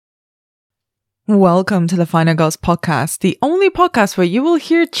Welcome to the Final Girls podcast, the only podcast where you will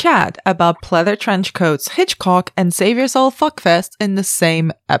hear chat about pleather trench coats, Hitchcock, and Save Your Soul Fuckfest in the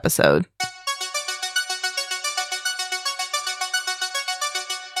same episode.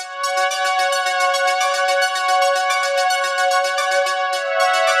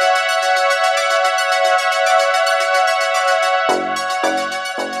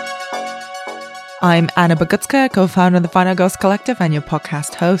 I'm Anna Bogutska, co-founder of the Final Girls Collective and your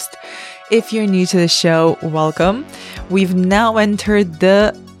podcast host. If you're new to the show, welcome. We've now entered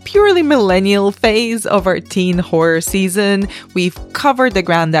the purely millennial phase of our teen horror season. We've covered the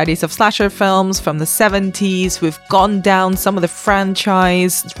granddaddies of slasher films from the 70s. We've gone down some of the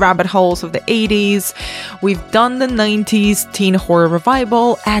franchise rabbit holes of the 80s. We've done the 90s teen horror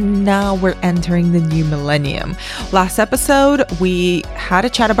revival, and now we're entering the new millennium. Last episode, we had a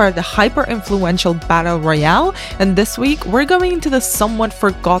chat about the hyper-influential Battle Royale, and this week we're going into the somewhat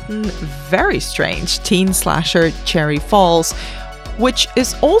forgotten, very strange teen slasher Cherry Falls, which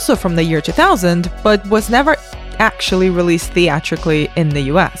is also from the year 2000, but was never actually released theatrically in the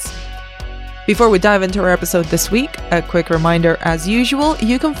US. Before we dive into our episode this week, a quick reminder as usual,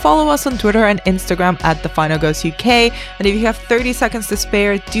 you can follow us on Twitter and Instagram at The Final Girls UK, and if you have 30 seconds to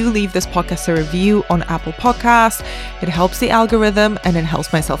spare, do leave this podcast a review on Apple Podcasts. It helps the algorithm and it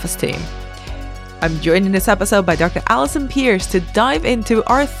helps my self-esteem. I'm joined in this episode by Dr. Alison Pierce to dive into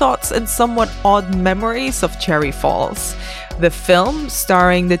our thoughts and somewhat odd memories of Cherry Falls. The film,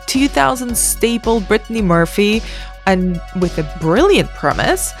 starring the 2000 staple Brittany Murphy and with a brilliant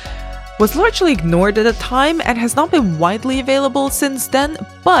premise, was largely ignored at the time and has not been widely available since then,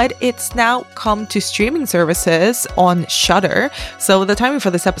 but it's now come to streaming services on Shudder, so the timing for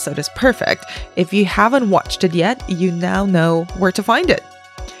this episode is perfect. If you haven't watched it yet, you now know where to find it.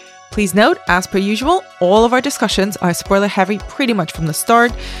 Please note, as per usual, all of our discussions are spoiler heavy pretty much from the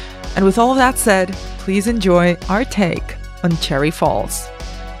start, and with all of that said, please enjoy our take on Cherry Falls.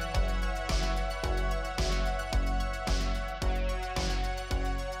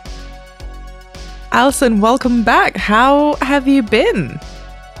 Alison, welcome back. How have you been?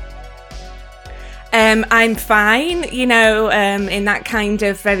 I'm fine, in that kind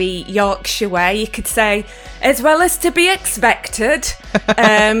of very Yorkshire way, you could say, as well as to be expected,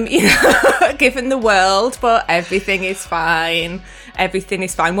 given the world, but everything is fine. Everything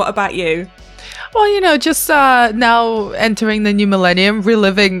is fine. What about you? Well, just now entering the new millennium,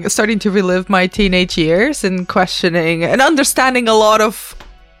 starting to relive my teenage years and questioning and understanding a lot of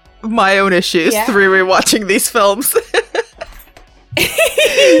my own issues through rewatching these films.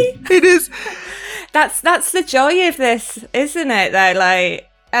 It is... That's the joy of this, isn't it, though?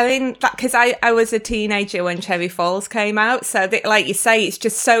 Because I was a teenager when Cherry Falls came out, so like you say, it's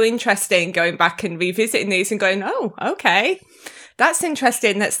just so interesting going back and revisiting these and going, oh, okay, that's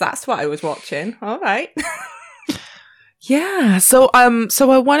interesting. That's what I was watching. All right. Yeah. So I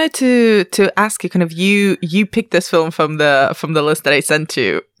wanted to ask you, kind of, you picked this film from the list that I sent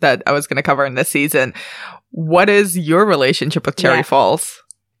you that I was going to cover in this season. What is your relationship with Cherry Falls?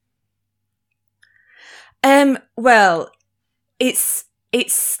 Well, it's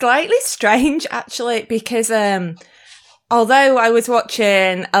slightly strange actually, because although I was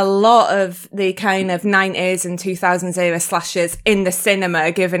watching a lot of the kind of 90s and 2000s era slashers in the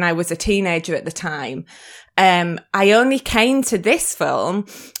cinema, given I was a teenager at the time, I only came to this film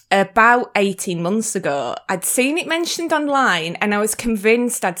about 18 months ago. I'd seen it mentioned online and I was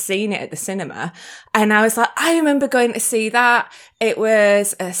convinced I'd seen it at the cinema. And I was like, I remember going to see that. It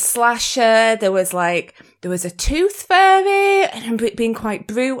was a slasher. There was a tooth fairy and it being quite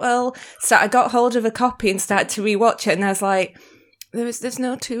brutal. So I got hold of a copy and started to rewatch it. And I was like, there's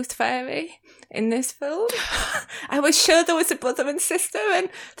no tooth fairy in this film. I was sure there was a brother and sister, and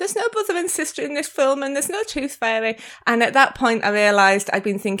there's no brother and sister in this film, and there's no tooth fairy. And at that point, I realised I'd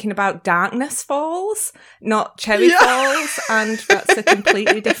been thinking about Darkness Falls, not Cherry Falls, and that's a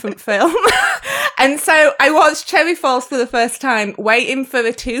completely different film. And so I watched Cherry Falls for the first time, waiting for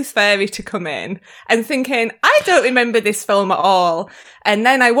a tooth fairy to come in, and thinking, I don't remember this film at all. And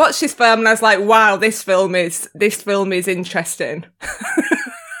then I watched this film, and I was like, wow, this film is interesting.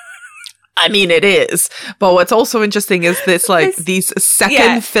 I mean, it is. But what's also interesting is this, these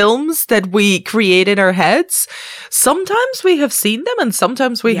second films that we create in our heads. Sometimes we have seen them and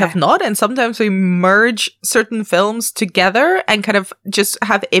sometimes we have not. And sometimes we merge certain films together and kind of just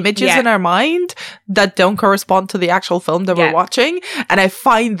have images in our mind that don't correspond to the actual film that we're watching. And I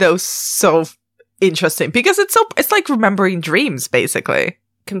find those so interesting because it's like remembering dreams, basically.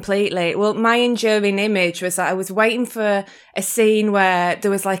 completely. Well, my enduring image was that I was waiting for a scene where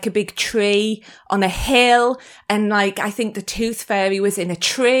there was like a big tree on a hill, and like I think the Tooth Fairy was in a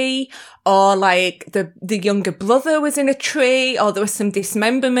tree, or like the younger brother was in a tree, or there was some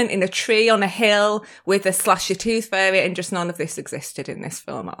dismemberment in a tree on a hill with a slasher Tooth Fairy, and just none of this existed in this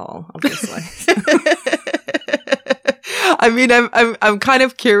film at all, obviously. I mean, I'm kind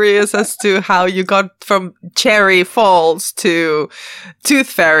of curious as to how you got from Cherry Falls to Tooth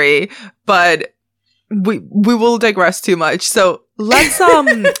Fairy, but we will digress too much. So let's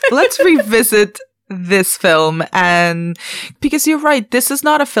revisit this film, and because you're right, this is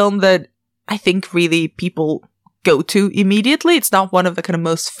not a film that I think really people go to immediately. It's not one of the kind of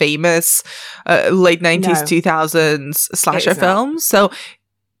most famous late 90s, 2000s slasher films. So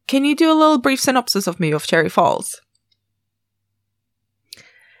can you do a little brief synopsis of Cherry Falls?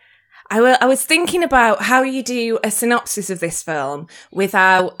 I was thinking about how you do a synopsis of this film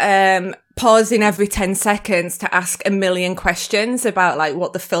without pausing every 10 seconds to ask a million questions about like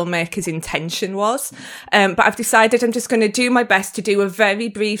what the filmmaker's intention was. But I've decided I'm just going to do my best to do a very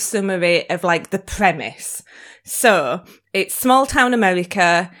brief summary of like the premise. So it's small town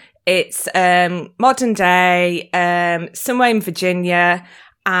America. It's modern day, somewhere in Virginia.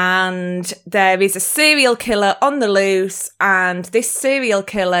 And there is a serial killer on the loose, and this serial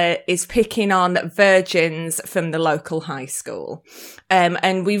killer is picking on virgins from the local high school.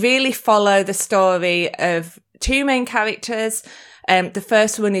 And we really follow the story of two main characters. The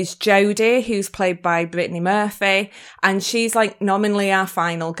first one is Jodie, who's played by Brittany Murphy, and she's like nominally our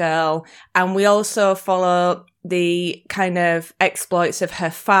final girl. And we also follow the kind of exploits of her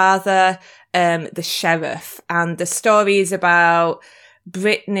father, the sheriff. And the story is about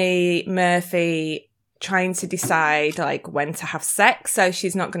Brittany Murphy trying to decide like when to have sex so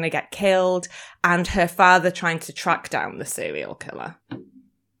she's not going to get killed, and her father trying to track down the serial killer.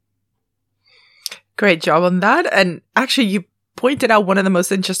 Great job on that. And actually, you pointed out one of the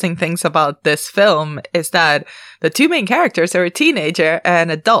most interesting things about this film is that the two main characters are a teenager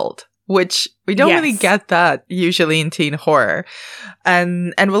and adult, which we don't really get that usually in teen horror.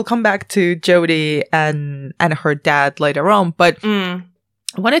 And we'll come back to Jodie and her dad later on, but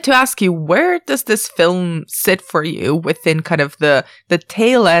I wanted to ask you, where does this film sit for you within kind of the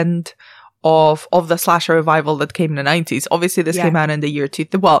tail end of the slasher revival that came in the 90s? Obviously, this came out in the year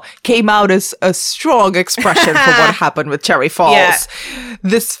came out as a strong expression for what happened with Cherry Falls. Yeah.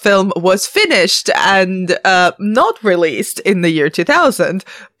 This film was finished and not released in the year 2000,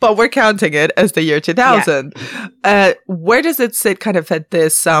 but we're counting it as the year 2000. Yeah. Where does it sit kind of at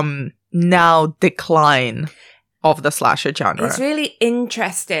this now decline of the slasher genre? It's really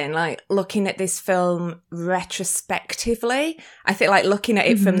interesting, like, looking at this film retrospectively. I think, like, looking at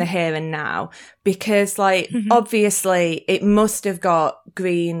it from the here and now, because, like, obviously it must have got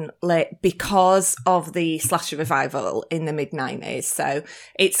greenlit because of the slasher revival in the mid-90s. So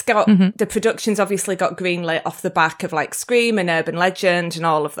it's got, the production's obviously got greenlit off the back of, like, Scream and Urban Legend and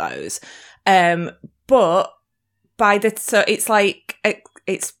all of those. But so it's like,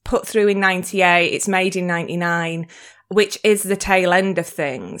 it's put through in 98, it's made in 99, which is the tail end of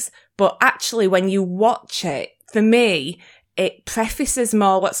things. But actually, when you watch it, for me, it prefaces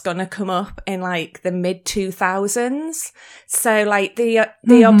more what's going to come up in like the mid 2000s. So like the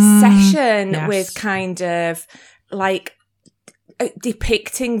obsession with kind of like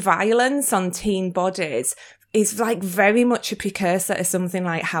depicting violence on teen bodies is like very much a precursor to something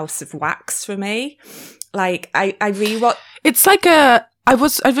like House of Wax for me. Like I rewatch. It's like I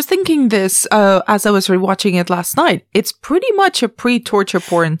was thinking this as I was rewatching it last night. It's pretty much a pre-torture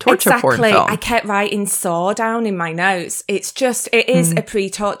porn porn film. I kept writing Saw down in my notes. It is a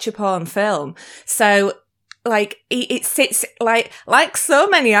pre-torture porn film. So like it sits like so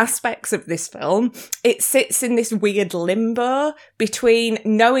many aspects of this film, it sits in this weird limbo between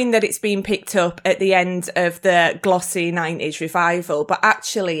knowing that it's being picked up at the end of the glossy 90s revival, but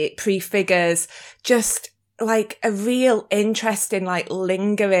actually it prefigures just like a real interest in like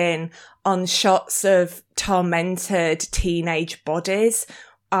lingering on shots of tormented teenage bodies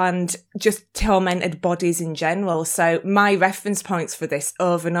and just tormented bodies in general. So my reference points for this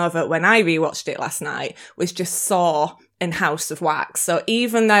over and over when I rewatched it last night was just Saw and House of Wax. So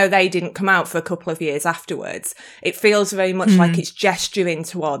even though they didn't come out for a couple of years afterwards, it feels very much like it's gesturing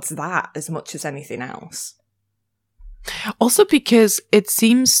towards that as much as anything else. Also because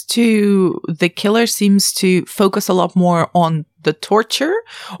the killer seems to focus a lot more on the torture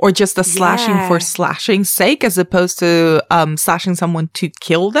or just the slashing for slashing's sake as opposed to slashing someone to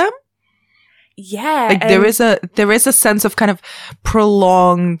kill them. Yeah. Like there is a sense of kind of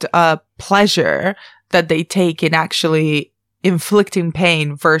prolonged pleasure that they take in actually inflicting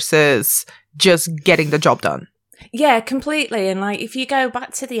pain versus just getting the job done. Yeah, completely. And like, if you go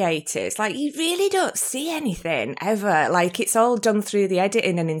back to the 80s, like, you really don't see anything ever. Like, it's all done through the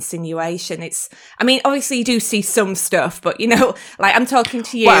editing and insinuation. I mean, obviously you do see some stuff, but you know, like, I'm talking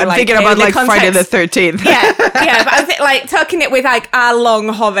to you. Well, I'm like, thinking about like Friday the 13th. Yeah, but I think like talking it with like our long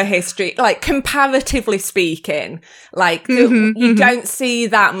horror history, like comparatively speaking, like you don't see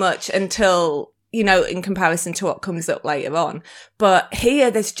that much until, you know, in comparison to what comes up later on. But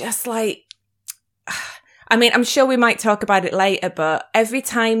here there's just like, I mean, I'm sure we might talk about it later, but every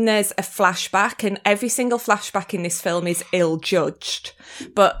time there's a flashback, and every single flashback in this film is ill-judged,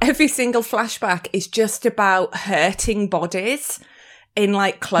 but every single flashback is just about hurting bodies in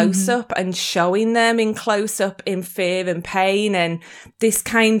like close-up and showing them in close-up in fear and pain, and this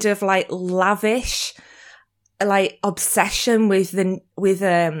kind of like lavish like obsession with like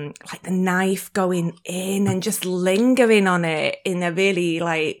the knife going in and just lingering on it in a really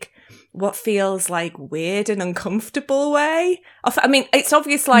like what feels like weird and uncomfortable way. I mean, it's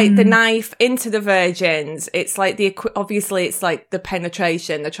obvious like the knife into the virgins. It's like obviously it's like the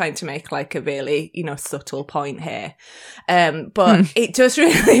penetration. They're trying to make like a really, you know, subtle point here. But it does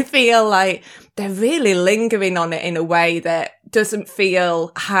really feel like they're really lingering on it in a way that doesn't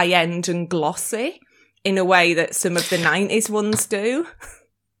feel high end and glossy in a way that some of the 90s ones do.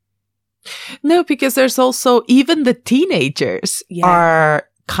 No, because there's also even the teenagers are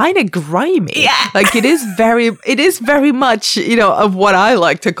kind of grimy. Yeah. Like it is very much, you know, of what I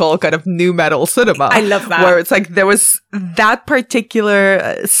like to call kind of new metal cinema. I love that. Where it's like there was that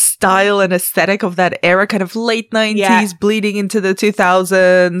particular style and aesthetic of that era, kind of late 90s bleeding into the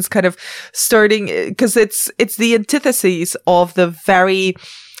 2000s, kind of starting, because it's the antithesis of the very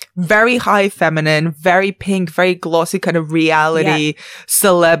high feminine, very pink, very glossy kind of reality,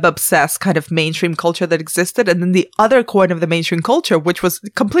 celeb obsessed kind of mainstream culture that existed. And then the other corner of the mainstream culture, which was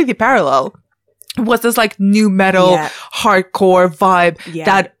completely parallel, was this like new metal, hardcore vibe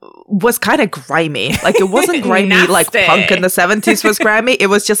that was kind of grimy. Like it wasn't grimy like punk in the 70s was grimy. It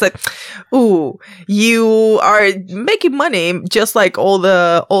was just like, ooh, you are making money just like all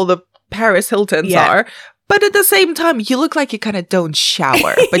the Paris Hiltons are. But at the same time, you look like you kind of don't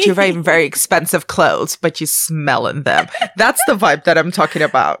shower, but you're wearing very expensive clothes, but you smell in them. That's the vibe that I'm talking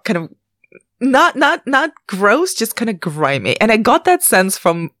about. Kind of not gross, just kind of grimy. And I got that sense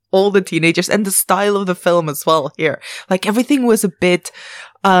from all the teenagers and the style of the film as well here. Like everything was a bit,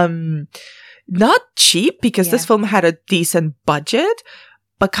 not cheap because this film had a decent budget,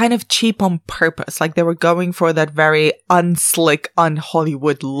 but kind of cheap on purpose. Like they were going for that very unslick,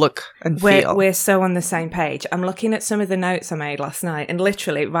 un-Hollywood look and feel. We're so on the same page. I'm looking at some of the notes I made last night, and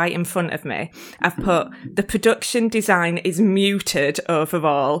literally right in front of me, I've put, the production design is muted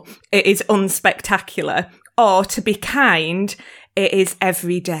overall. It is unspectacular. Or to be kind, it is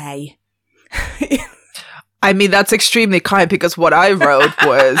everyday. I mean, that's extremely kind because what I wrote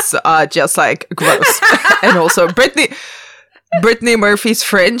was just like gross. And also Brittany Murphy's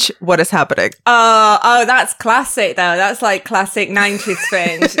Fringe, what is happening? Oh, that's classic though. That's like classic 90s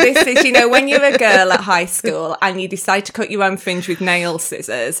Fringe. This is, you know, when you're a girl at high school and you decide to cut your own fringe with nail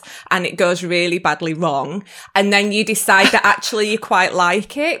scissors and it goes really badly wrong. And then you decide that actually you quite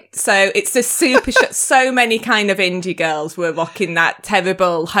like it. So it's a super so many kind of indie girls were rocking that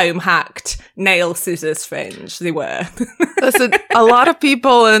terrible home hacked nail scissors fringe. They were. Listen, a lot of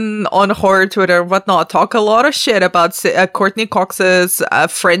people on horror Twitter and whatnot talk a lot of shit about Courtney Cox's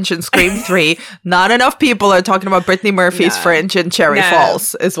Fringe in Scream 3. Not enough people are talking about Brittany Murphy's Fringe in Cherry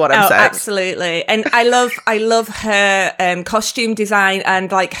Falls, is what I'm saying. Absolutely. And I love her costume design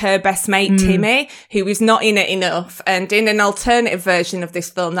and like her best mate, Timmy, who is not in it enough. And in an alternative version of this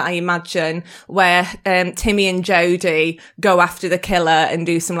film that I imagine, where Timmy and Jodie go after the killer and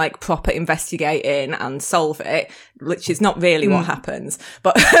do some like proper investigating and solve it, which is not really what happens.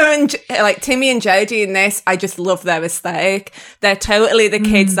 But like Timmy and Jodie in this, I just love their aesthetic. They're totally the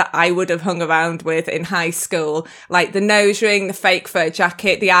kids that I would have hung around with in high school. Like the nose ring, the fake fur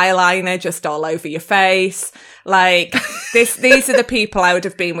jacket, the eyeliner just all over your face. Like these are the people I would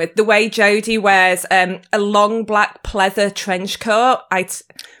have been with. The way Jodie wears a long black pleather trench coat.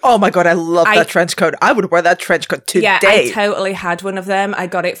 Oh my God, I love that trench coat. I would wear that trench coat today. Yeah, I totally had one of them. I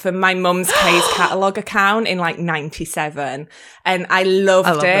got it from my mum's Kay's catalogue account in like 97. And I loved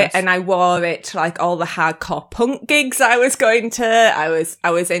it. This. And I wore it to like all the hardcore punk gigs I was going to. I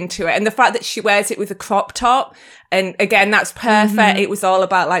was into it. And the fact that she wears it with a crop top. And again, that's perfect. It was all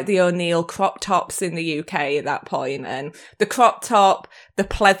about like the O'Neill crop tops in the UK at that point. And the crop top, the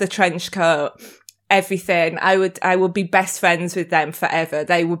pleather trench coat, everything. I would be best friends with them forever.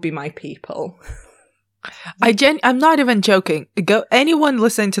 They would be my people. I'm not even joking. Anyone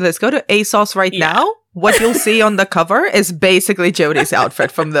listening to this, go to ASOS right now. What you'll see on the cover is basically Jodie's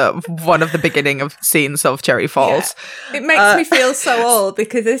outfit from one of the beginning of scenes of Cherry Falls. Yeah. It makes me feel so old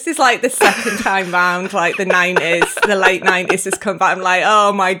because this is like the second time round, like the late 90s has come back. I'm like,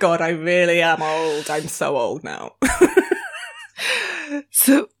 oh my God, I really am old. I'm so old now.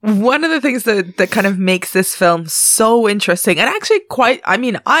 So one of the things that kind of makes this film so interesting, and actually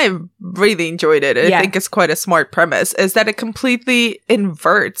I really enjoyed it. I think it's quite a smart premise, is that it completely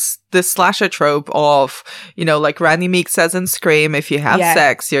inverts the slasher trope of, like Randy Meeks says in Scream, if you have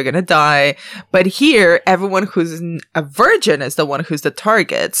sex, you're gonna die. But here, everyone who's a virgin is the one who's the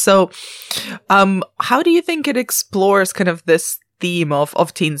target. So how do you think it explores kind of this theme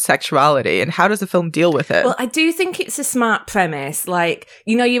of teen sexuality, and how does the film deal with it? Well, I do think it's a smart premise. Like,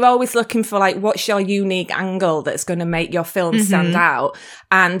 you're always looking for like, what's your unique angle that's going to make your film stand out?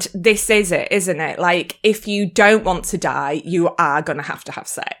 And this is it, isn't it? Like, if you don't want to die, you are going to have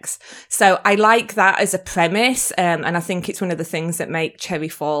sex. So I like that as a premise. And I think it's one of the things that make Cherry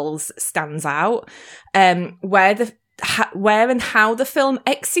Falls stands out. Where and how the film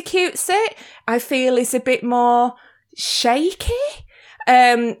executes it, I feel is a bit more shaky.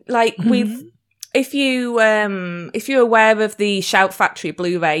 If you're aware of the Shout Factory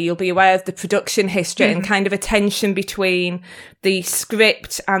Blu-ray, you'll be aware of the production history and kind of a tension between the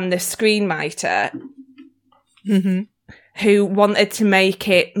script and the screenwriter, who wanted to make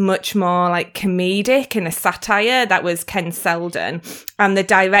it much more like comedic and a satire. That was Ken Selden, and the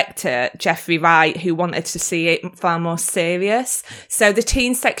director Jeffrey Wright, who wanted to see it far more serious. So the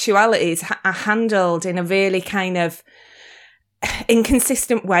teen sexualities are handled in a really kind of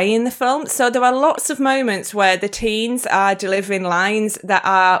inconsistent way in the film. So there are lots of moments where the teens are delivering lines that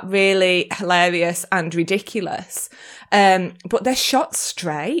are really hilarious and ridiculous, but they're shot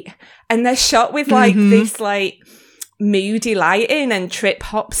straight, and they're shot with like this like moody lighting and trip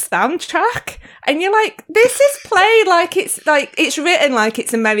hop soundtrack, and you're like, this is played like it's written like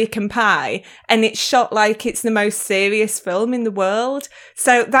it's American Pie, and it's shot like it's the most serious film in the world.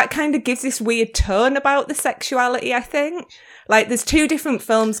 So that kind of gives this weird tone about the sexuality, I think. Like, there's two different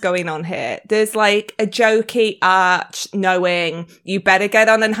films going on here. There's like a jokey arch knowing you better get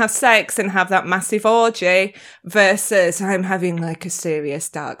on and have sex and have that massive orgy, versus I'm having like a serious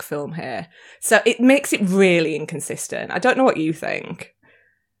dark film here. So it makes it really inconsistent. I don't know what you think.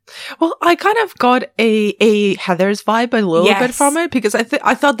 Well, I kind of got a Heathers vibe a little bit from it, because I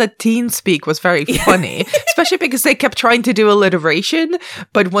thought that teen speak was very funny, especially because they kept trying to do alliteration,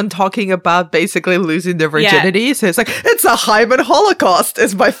 but when talking about basically losing their virginity, so it's like, it's a hymen holocaust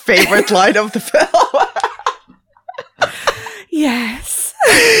is my favorite line of the film. Yes.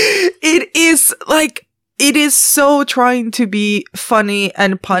 It is so trying to be funny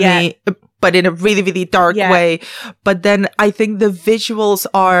and punny, but in a really, really dark way. But then I think the visuals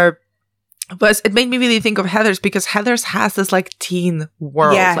it made me really think of Heathers, because Heathers has this like teen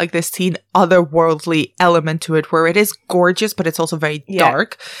world, like this teen otherworldly element to it, where it is gorgeous, but it's also very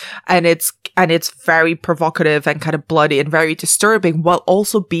dark, and it's very provocative and kind of bloody and very disturbing, while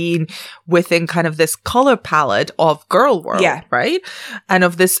also being within kind of this color palette of Girl World, right? And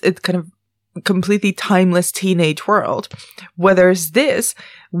of this kind of completely timeless teenage world. Whereas this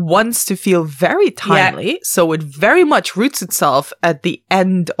wants to feel very timely, so it very much roots itself at the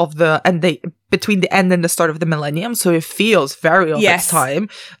end of between the end and the start of the millennium, so it feels very of its time.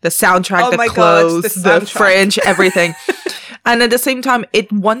 The soundtrack, the clothes, the fringe, everything. And at the same time,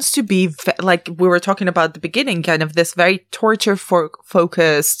 it wants to be, like we were talking about at the beginning, kind of this very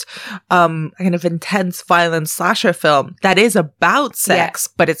torture-focused, kind of intense, violent slasher film that is about sex,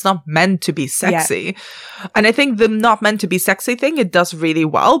 but it's not meant to be sexy. And I think the not meant to be sexy thing, it does really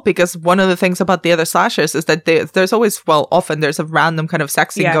well, because one of the things about the other slashers is that there's always, often there's a random kind of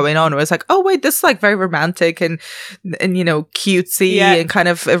sex scene going on where it's like, oh wait, this is like very romantic and cutesy and kind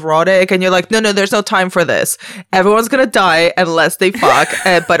of erotic, and you're like, no, there's no time for this. Everyone's gonna die unless they fuck,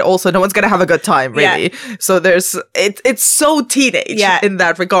 but also no one's gonna have a good time, really. So it's so teenage in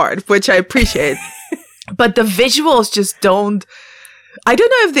that regard, which I appreciate. But the visuals just don't, I don't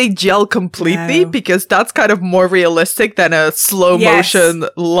know if they gel completely, because that's kind of more realistic than a slow motion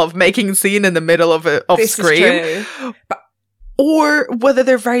lovemaking scene in the middle of Scream. Or whether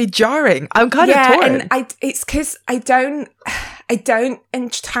they're very jarring. I'm kind of torn. And it's because I don't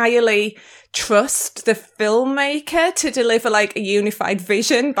entirely trust the filmmaker to deliver like a unified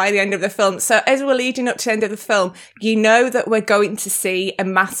vision by the end of the film. So as we're leading up to the end of the film, you know that we're going to see a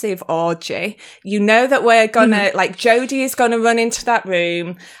massive orgy. You know that we're gonna, like, Jodie is gonna run into that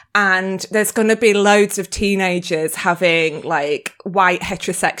room and there's gonna be loads of teenagers having like white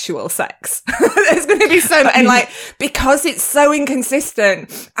heterosexual sex. There's gonna be so much, and like, because it's so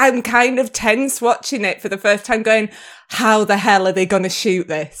inconsistent, I'm kind of tense watching it for the first time going, how the hell are they gonna shoot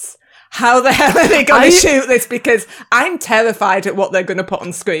this? How the hell are they going to shoot this? Because I'm terrified at what they're going to put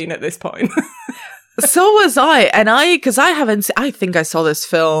on screen at this point. So was I. And because I haven't, I think I saw this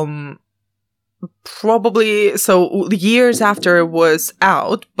film probably, so years after it was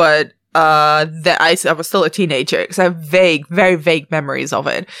out, but I was still a teenager because I have very vague memories of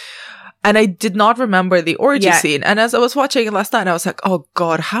it. And I did not remember the orgy scene. And as I was watching it last night, I was like, oh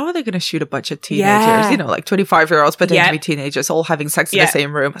God, how are they going to shoot a bunch of teenagers? You know, like 25-year-olds pretending to be teenagers all having sex in the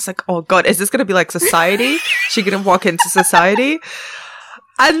same room. I was like, oh God, is this going to be like Society? She going to walk into Society?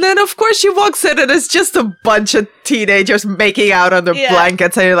 And then, of course, she walks in and it's just a bunch of teenagers making out under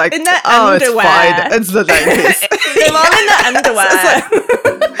blankets. And you're like, oh, underwear. It's fine. It's the 90s. They're all in the underwear.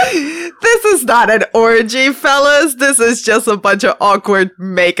 This is not an orgy, fellas. This is just a bunch of awkward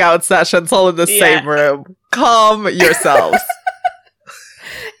makeout sessions all in the same room. Calm yourselves.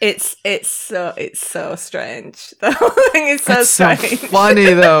 It's so strange. The whole thing is so strange. So funny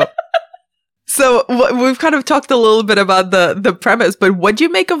though. So we've kind of talked a little bit about the premise, but what do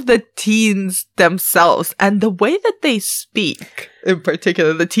you make of the teens themselves and the way that they speak, in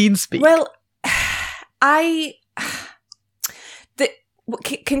particular, the teen speak? Well,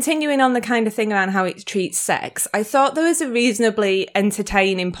 continuing on the kind of thing around how it treats sex, I thought there was a reasonably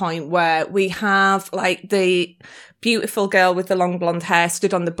entertaining point where we have like the beautiful girl with the long blonde hair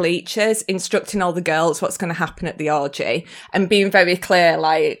stood on the bleachers instructing all the girls what's going to happen at the orgy and being very clear,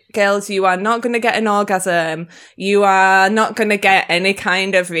 like, girls, you are not going to get an orgasm. You are not going to get any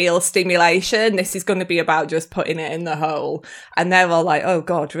kind of real stimulation. This is going to be about just putting it in the hole. And they're all like, oh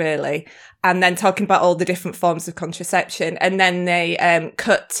God, really? And then talking about all the different forms of contraception. And then they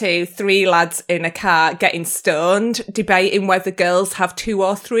cut to 3 lads in a car getting stoned, debating whether girls have 2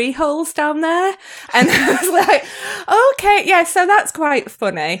 or 3 holes down there. And I was like, okay, yeah, so that's quite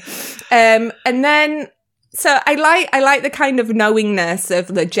funny. And then, so I like the kind of knowingness of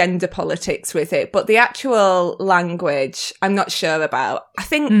the gender politics with it, but the actual language, I'm not sure about. I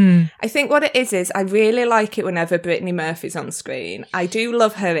think what it is I really like it whenever Brittany Murphy's on screen. I do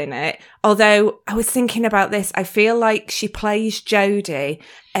love her in it. Although I was thinking about this, I feel like she plays Jodie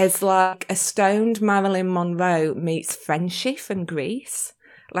as like a stoned Marilyn Monroe meets Frenchie from Grease.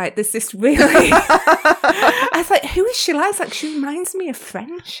 Like, there's this really... I was like, who is she like? I was like, she reminds me of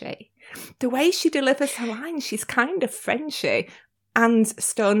Frenchie. The way she delivers her lines, she's kind of Frenchy and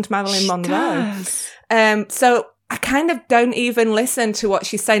stoned Marilyn Monroe. So I kind of don't even listen to what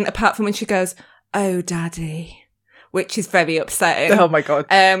she's saying apart from when she goes, oh, daddy, which is very upsetting. Oh my God.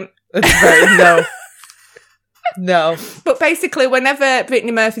 It's very, no. But basically, whenever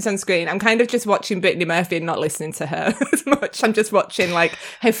Brittany Murphy's on screen, I'm kind of just watching Brittany Murphy and not listening to her as much. I'm just watching, like,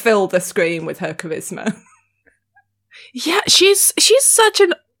 her fill the screen with her charisma. Yeah, she's such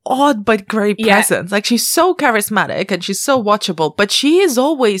an odd but great presence. Like, she's so charismatic and she's so watchable, but she's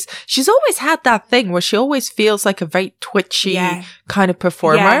always had that thing where she always feels like a very twitchy kind of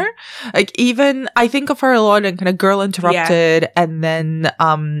performer. Like, even I think of her a lot in kind of Girl Interrupted, and then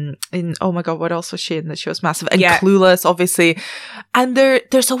in, oh my God, what else was she in? The show was massive, and Clueless, obviously. And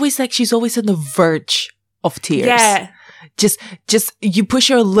there's always like, she's always on the verge of tears. Just you push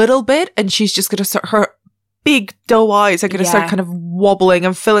her a little bit and she's just gonna start, her big doe eyes are going to start kind of wobbling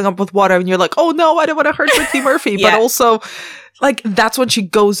and filling up with water, and you're like, oh no, I don't want to hurt Brittany Murphy. But also, like, that's when she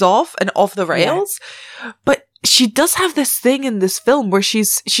goes off the rails. But she does have this thing in this film where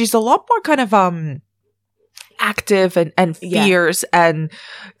she's a lot more kind of active and fierce and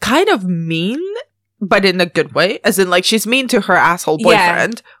kind of mean, but in a good way. As in, like, she's mean to her asshole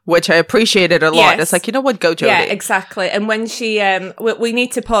boyfriend, which I appreciated a lot. It's like, you know what, go Jodie. Yeah, exactly. And when she, we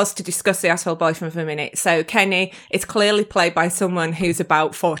need to pause to discuss the asshole boyfriend for a minute. So Kenny is clearly played by someone who's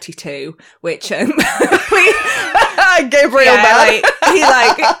about 42, which, Gabriel Bell.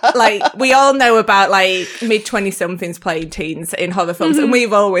 Like, we all know about, like, mid-20-somethings playing teens in horror films, and we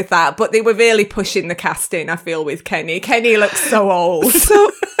roll with that, but they were really pushing the casting, I feel, with Kenny. Kenny looks so old. So...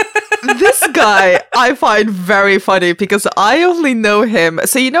 This guy I find very funny because I only know him.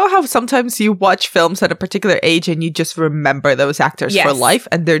 So you know how sometimes you watch films at a particular age and you just remember those actors for life,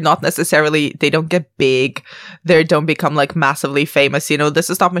 and they're not necessarily, they don't get big. They don't become like massively famous. You know,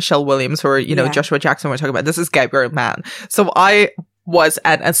 this is not Michelle Williams or, you know, Joshua Jackson we're talking about. This is Gabriel Mann. So I was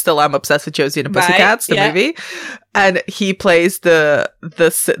and still am obsessed with Josie and the Pussycats, the movie. And he plays the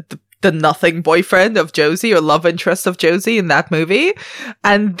nothing boyfriend of Josie, or love interest of Josie in that movie.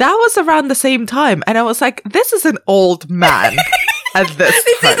 And that was around the same time. And I was like, this is an old man at this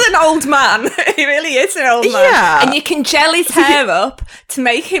This is an old man. He really is an old man. Yeah. And you can gel his hair up to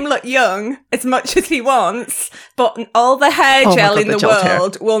make him look young as much as he wants, but all the hair gel in the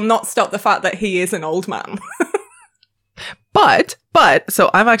world will not stop the fact that he is an old man. But,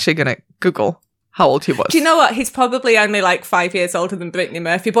 so I'm actually going to Google how old he was. Do you know what? He's probably only like 5 years older than Brittany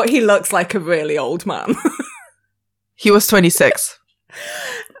Murphy, but he looks like a really old man. He was 26.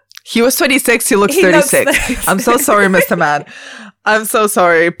 He was 26. He looks 36. I'm so sorry, Mr. Man. I'm so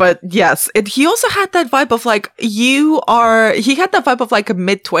sorry. But yes, he also had that vibe of like, he had that vibe of like a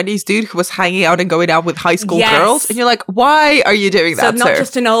mid-20s dude who was hanging out and going out with high school girls. And you're like, why are you doing that, So not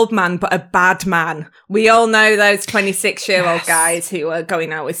just an old man, but a bad man. We all know those 26-year-old guys who are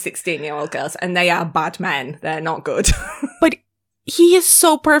going out with 16-year-old girls, and they are bad men. They're not good. But he is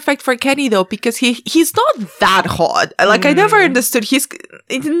so perfect for Kenny, though, because he's not that hot. Like, I never understood. He's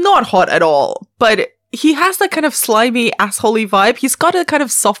not hot at all, but he has that kind of slimy, assholey vibe. He's got a kind of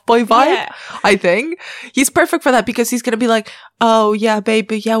soft boy vibe, I think. He's perfect for that because he's going to be like, oh, yeah,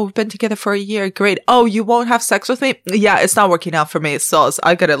 baby, yeah, we've been together for a year. Great. Oh, you won't have sex with me? Yeah, it's not working out for me. So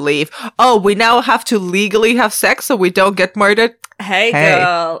I got to leave. Oh, we now have to legally have sex so we don't get murdered? Hey.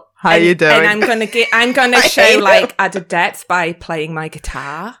 Girl. How you doing? And I'm gonna show like added depth by playing my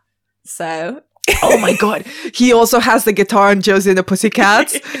guitar. So oh my god, he also has the guitar on Josie and the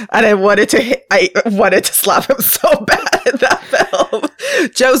Pussycats, and I wanted to slap him so bad in that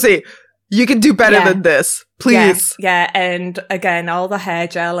film. Josie, you can do better than this, please. Yeah, and again, all the hair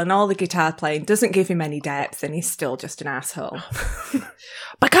gel and all the guitar playing doesn't give him any depth, and he's still just an asshole.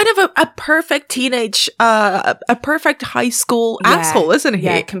 But kind of a perfect teenage, a perfect high school asshole, isn't he?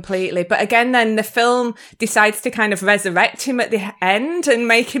 Yeah, completely. But again, then the film decides to kind of resurrect him at the end and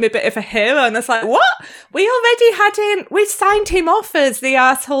make him a bit of a hero. And it's like, what? We already had him, we signed him off as the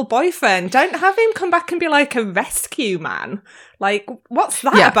asshole boyfriend. Don't have him come back and be like a rescue man. Like, what's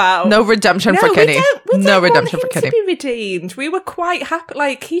that about? No redemption for Kenny. We don't no want redemption him for Kenny to be redeemed. We were quite happy.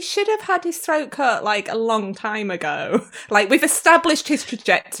 Like, he should have had his throat cut like a long time ago. Like, we've established his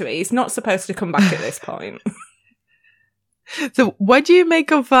trajectory. He's not supposed to come back at this point. So, what do you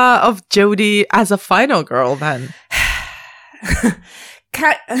make of Jodie as a final girl then?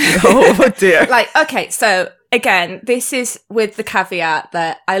 Oh dear. Like, okay, so again, this is with the caveat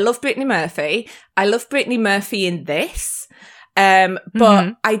that I love Brittany Murphy. I love Brittany Murphy in this.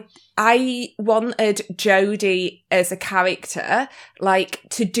 But I wanted Jodie as a character, like,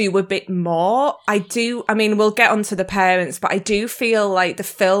 to do a bit more. I mean, we'll get onto the parents, but I do feel like the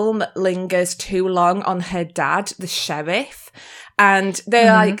film lingers too long on her dad, the sheriff. And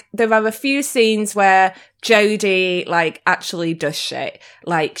there are a few scenes where Jodie, like, actually does shit.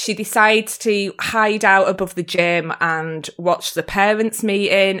 Like, she decides to hide out above the gym and watch the parents'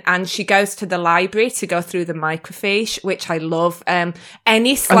 meeting, and she goes to the library to go through the microfiche, which I love.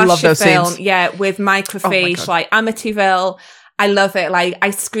 Any slasher film, scenes. With microfiche, like Amityville. I love it. Like, I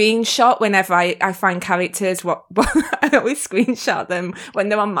screenshot whenever I find characters. I always screenshot them when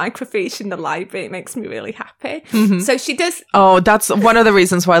they're on microfiche in the library. It makes me really happy. So she does. Oh, that's one of the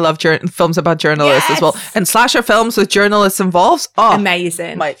reasons why I love films about journalists as well. And slasher films with journalists involved. Oh,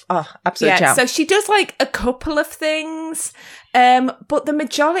 amazing. Absolute jam. So she does like a couple of things. But the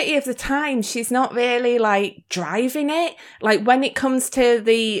majority of the time, she's not really like driving it. Like when it comes to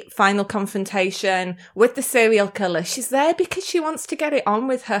the final confrontation with the serial killer, she's there because she wants to get it on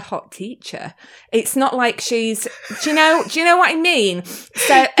with her hot teacher. It's not like she's, do you know what I mean?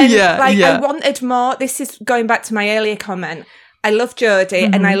 So, I wanted more. This is going back to my earlier comment. I love Jodie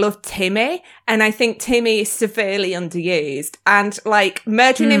and I love Timmy, and I think Timmy is severely underused, and like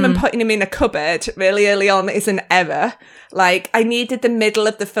murdering him and putting him in a cupboard really early on is an error. Like, I needed the middle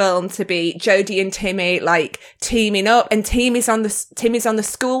of the film to be Jodie and Timmy like teaming up, and Timmy's on the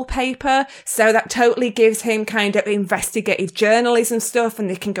school paper, so that totally gives him kind of investigative journalism stuff, and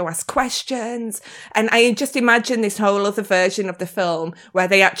they can go ask questions. And I just imagine this whole other version of the film where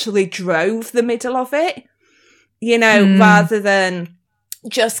they actually drove the middle of it. Rather than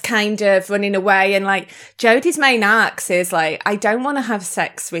just kind of running away. And like Jodie's main arcs is like, I don't want to have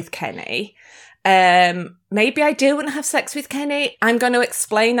sex with Kenny. Maybe I do want to have sex with Kenny. I'm going to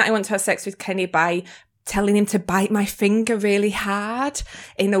explain that I want to have sex with Kenny by telling him to bite my finger really hard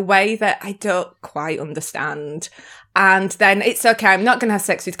in a way that I don't quite understand. And then it's okay, I'm not going to have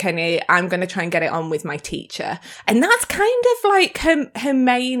sex with Kenny. I'm going to try and get it on with my teacher. And that's kind of like her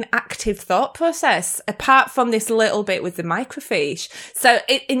main active thought process, apart from this little bit with the microfiche. So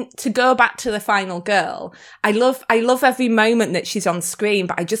to go back to the final girl, I love every moment that she's on screen,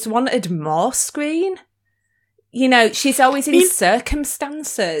 but I just wanted more screen. You know, she's always in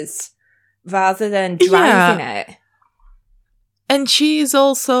circumstances rather than driving it. And she's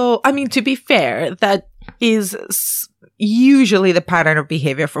also, I mean, to be fair, that is usually the pattern of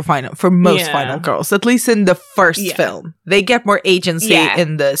behavior for most final girls, at least in the first film. They get more agency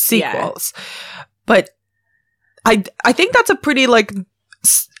in the sequels. But I think that's a pretty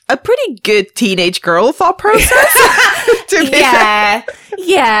good teenage girl thought process.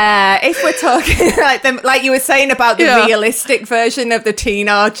 Yeah. If we're talking like you were saying about the realistic version of the teen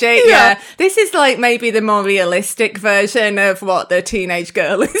Archie, this is like maybe the more realistic version of what the teenage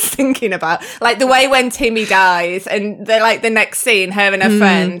girl is thinking about. Like the way when Timmy dies, and they're like the next scene, her and her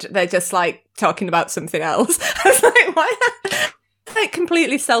friend, they're just like talking about something else. I was like, why? Like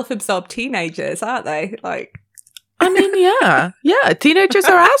completely self-absorbed teenagers, aren't they? Like. I mean, yeah, teenagers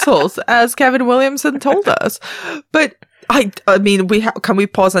are assholes, as Kevin Williamson told us. But I mean, can we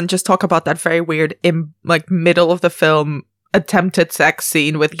pause and just talk about that very weird, middle of the film attempted sex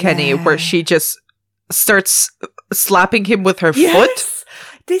scene with Kenny, where she just starts slapping him with her foot?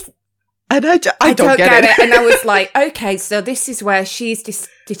 And I don't get it. And I was like, okay, so this is where she's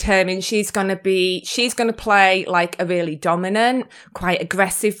determined she's going to play like a really dominant, quite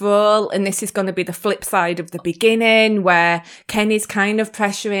aggressive role. And this is going to be the flip side of the beginning, where Kenny's kind of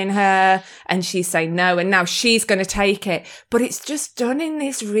pressuring her and she's saying no. And now she's going to take it. But it's just done in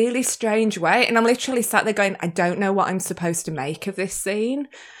this really strange way. And I'm literally sat there going, I don't know what I'm supposed to make of this scene.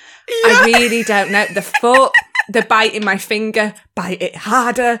 I really don't know. The foot, the biting my finger, bite it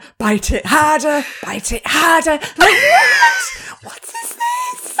harder, bite it harder, bite it harder. Like, what? What is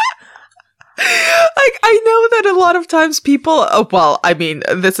this? Like, I know that a lot of times people,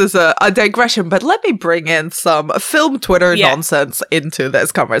 this is a digression, but let me bring in some film Twitter nonsense into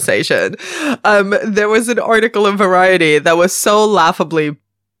this conversation. There was an article in Variety that was so laughably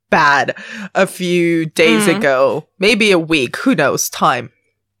bad a few days ago, maybe a week, who knows, time.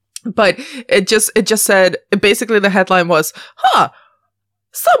 But it just said, basically the headline was,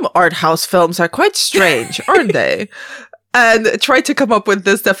 some art house films are quite strange, aren't they? And tried to come up with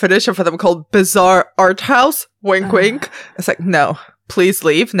this definition for them called bizarre art house, wink wink. It's like, no, please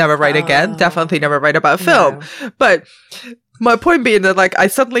leave, never write again, definitely never write about film. No. But my point being that, like, I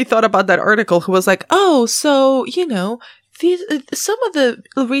suddenly thought about that article who was like, oh, so, you know, these some of the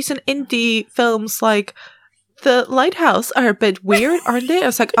recent indie films, like The Lighthouse, are a bit weird, aren't they? I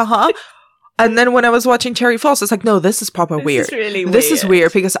was like, And then when I was watching Cherry Falls, it's like, no, this is proper weird. This is really weird. This is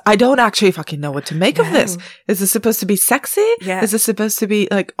weird because I don't actually fucking know what to make of this. Is this supposed to be sexy? Yeah. Is this supposed to be,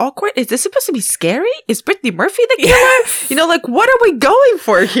 like, awkward? Is this supposed to be scary? Is Brittany Murphy the killer? Yes. You know, like, what are we going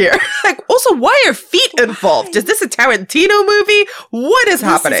for here? Like, also, why are feet involved? Is this a Tarantino movie? What is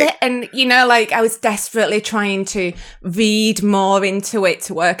happening? Is it. And, you know, like, I was desperately trying to read more into it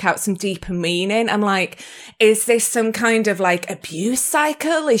to work out some deeper meaning. I'm like, is this some kind of, like, abuse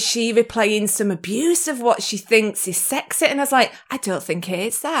cycle? Is she replaying some abuse of what she thinks is sexy? And I was like, I don't think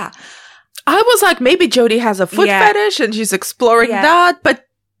it's that. I was like, maybe Jodie has a foot fetish and she's exploring that, but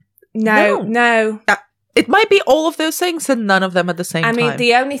no. It might be all of those things and none of them at the same time. I mean,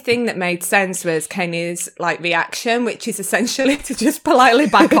 the only thing that made sense was Kenny's, like, reaction, which is essentially to just politely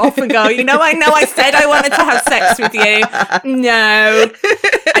back off and go, you know I said I wanted to have sex with you. No,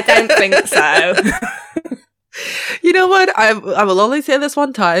 I don't think so. You know what? I will only say this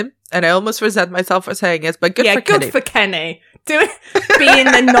one time, and I almost resent myself for saying it, but good for Kenny. Good for Kenny. Being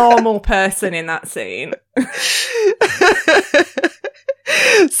the normal person in that scene.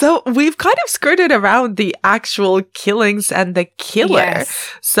 So we've kind of skirted around the actual killings and the killer. Yes.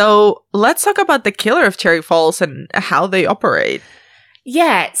 So let's talk about the killer of Cherry Falls and how they operate.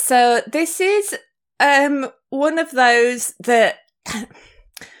 Yeah, so this is one of those that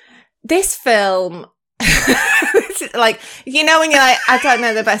this film this is like, you know, when you're like, I don't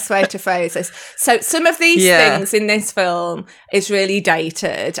know the best way to phrase this. So some of these things in this film is really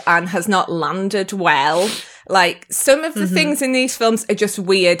dated and has not landed well. Like, some of the things in these films are just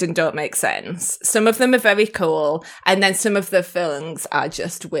weird and don't make sense. Some of them are very cool, and then some of the films are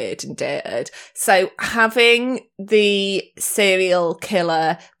just weird and dated. So having the serial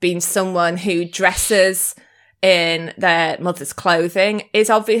killer being someone who dresses in their mother's clothing is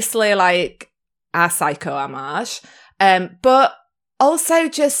obviously like a Psycho homage, but also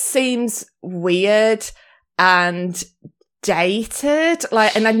just seems weird and dated,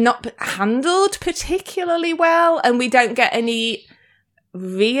 like, and are not handled particularly well, and we don't get any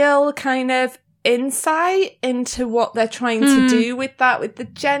real kind of insight into what they're trying to do with that, with the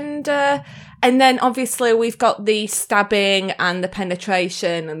gender. And then obviously we've got the stabbing and the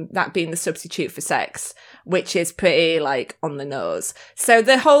penetration, and that being the substitute for sex, which is pretty like on the nose. So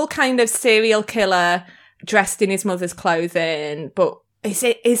the whole kind of serial killer dressed in his mother's clothing, but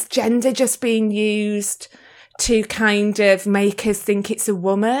is gender just being used to kind of make us think it's a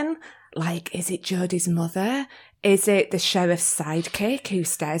woman? Like, is it Jodie's mother? Is it the sheriff's sidekick who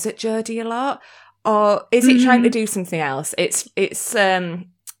stares at Jodie a lot? Or is it trying to do something else? It's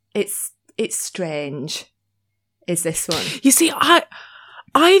strange. Is this one? You see,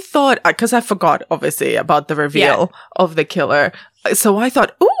 I thought, because I forgot, obviously, about the reveal of the killer. So I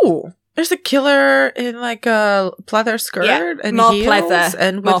thought, ooh, there's a killer in like a pleather skirt and more heels. Pleather.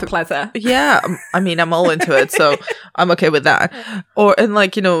 And more pleather. Yeah. I mean, I'm all into it, so I'm okay with that. Or, and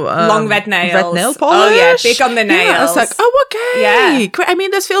like, long red nails. Red nail polish. Oh, yeah. Big on the nails. Yeah, it's like, oh, okay. Yeah. I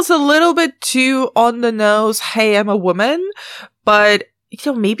mean, this feels a little bit too on the nose. Hey, I'm a woman. But,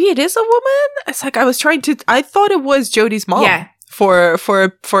 maybe it is a woman. It's like, I thought it was Jodie's mom. Yeah. For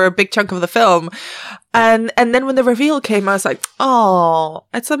a big chunk of the film. And then when the reveal came, I was like, oh,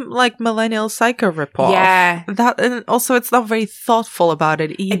 it's a like millennial psycho ripoff. Yeah. And also it's not very thoughtful about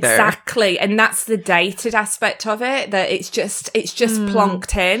it either. Exactly. And that's the dated aspect of it, that it's just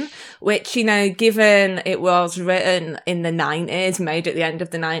plonked in, which, given it was written in the 90s, made at the end of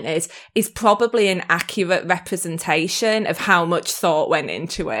the 90s, is probably an accurate representation of how much thought went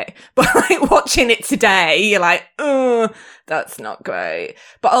into it. But like watching it today, you're like, oh, that's not great.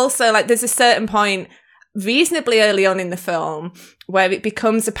 But also, like, there's a certain point reasonably early on in the film where it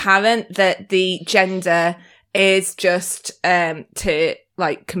becomes apparent that the gender is just to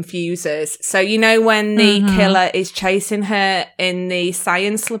like confuse us. So when the killer is chasing her in the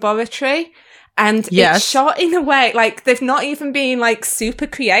science laboratory, and it's shot in a way like they've not even been like super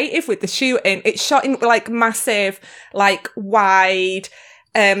creative with the shooting. It's shot in like massive, like wide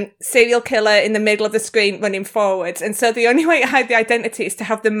serial killer in the middle of the screen running forwards, and so the only way to hide the identity is to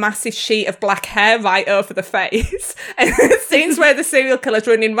have the massive sheet of black hair right over the face. And the scenes where the serial killer's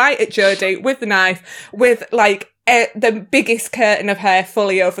running right at Jodie with the knife, with like the biggest curtain of hair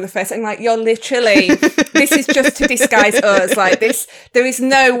fully over the face, and like, you're literally this is just to disguise us. Like, this, there is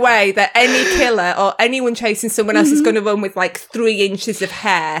no way that any killer or anyone chasing someone else is going to run with like 3 inches of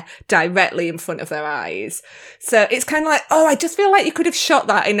hair directly in front of their eyes. So it's kind of like, oh, I just feel like you could have shot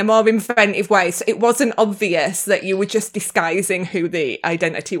that in a more inventive way, so it wasn't obvious that you were just disguising who the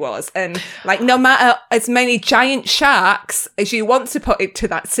identity was. And like, no matter as many giant sharks as you want to put into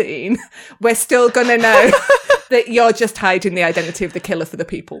that scene, we're still gonna know that you're just hiding the identity of the killer for the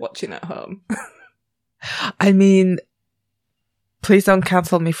people watching at home. I mean, please don't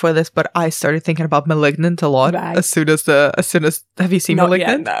cancel me for this, but I started thinking about Malignant a lot as soon as have you seen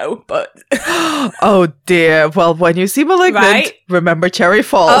Malignant? Not yet, no, but oh dear. Well, when you see Malignant, remember Cherry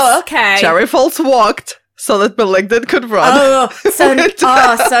Falls. Oh, okay. Cherry Falls walked so that Malignant could run. Oh, so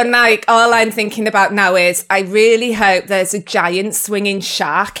now all I'm thinking about now is I really hope there's a giant swinging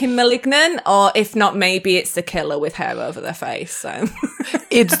shark in Malignant, or if not, maybe it's the killer with hair over their face. So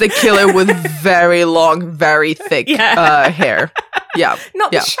it's the killer with very long, very thick hair. Yeah.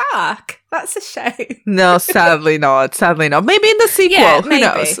 Not the shark. That's a shame. No, sadly not. Sadly not. Maybe in the sequel. Yeah, Who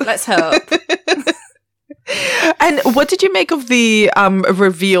knows? Let's hope. And what did you make of the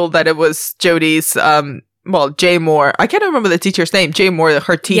reveal that it was Jodie's Jay Moore, I can't remember the teacher's name, Jay Moore,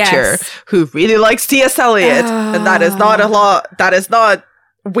 her teacher, who really likes T.S. Eliot, and that is not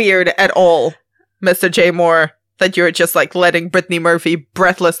weird at all, Mr. Jay Moore, that you're just like letting Brittany Murphy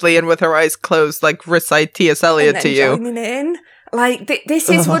breathlessly and with her eyes closed like recite T.S. Eliot to you. Joining in. Like, this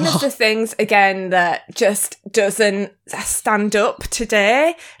is one of the things, again, that just doesn't stand up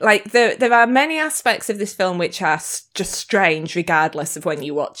today. Like, there are many aspects of this film which are just strange, regardless of when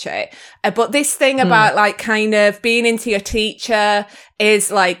you watch it. But this thing about, like, kind of being into your teacher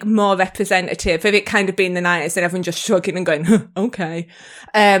is, like, more representative of it kind of being the 90s and everyone just shrugging and going, huh, okay.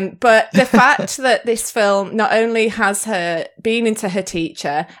 But the fact that this film not only has her being into her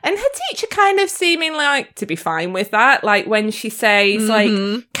teacher, and her teacher kind of seeming like to be fine with that, like when she says, like,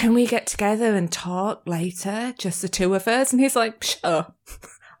 can we get together and talk later, just the two of us? And he's like, sure.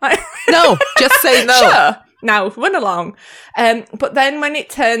 No, just say no. Sure. Now, run along. But then when it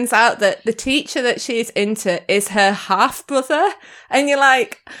turns out that the teacher that she's into is her half-brother, and you're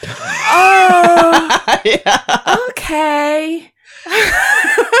like, oh, okay.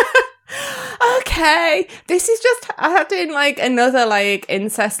 okay, this is just adding like another like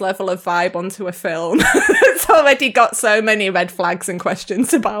incest level of vibe onto a film. It's already got so many red flags and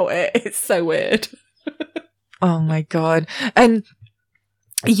questions about it. It's so weird. Oh my God. And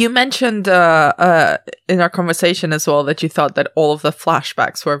you mentioned in our conversation as well that you thought that all of the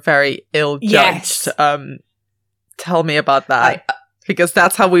flashbacks were very ill-judged. Yes. Tell me about that. Because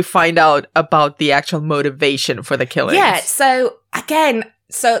that's how we find out about the actual motivation for the killings. Yeah, so again,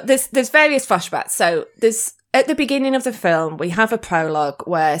 there's various flashbacks. So there's at the beginning of the film, we have a prologue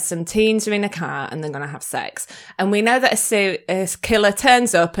where some teens are in a car and they're going to have sex. And we know that a killer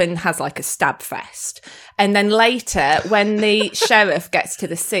turns up and has like a stab fest. And then later, when the sheriff gets to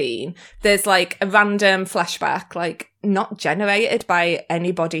the scene, there's like a random flashback, like not generated by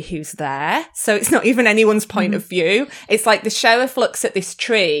anybody who's there. So it's not even anyone's point of view. It's like the sheriff looks at this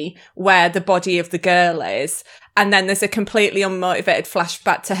tree where the body of the girl is. And then there's a completely unmotivated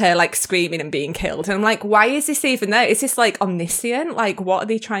flashback to her like screaming and being killed. And I'm like, why is this even there? Is this like omniscient? Like, what are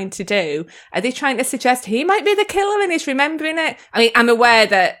they trying to do? Are they trying to suggest he might be the killer and he's remembering it? I mean, I'm aware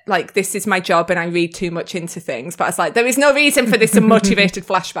that like this is my job and I read too much into things, but it's like, there is no reason for this unmotivated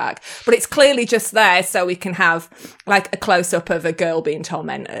flashback, but it's clearly just there so we can have like a close up of a girl being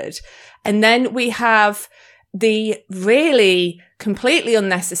tormented. And then we have the really completely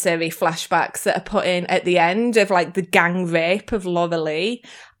unnecessary flashbacks that are put in at the end of like the gang rape of Laura Lee.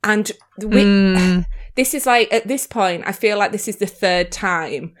 And this is like, at this point, I feel like this is the third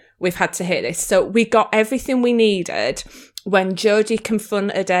time we've had to hear this. So we got everything we needed when Jodie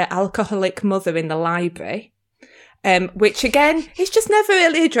confronted her alcoholic mother in the library. Which again, is just never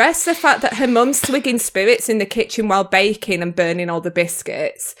really addressed, the fact that her mum's twigging spirits in the kitchen while baking and burning all the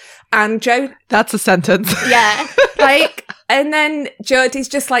biscuits. And That's a sentence. Yeah. Like, and then Jodie's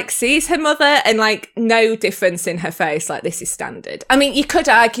just like sees her mother and like no difference in her face. Like, this is standard. I mean, you could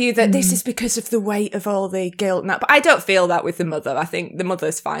argue that this is because of the weight of all the guilt and that, but I don't feel that with the mother. I think the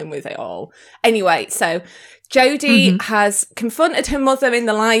mother's fine with it all. Anyway, so Jodie has confronted her mother in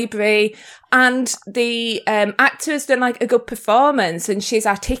the library, and the actor has done like a good performance, and she's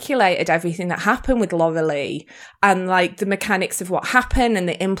articulated everything that happened with Laura Lee and like the mechanics of what happened and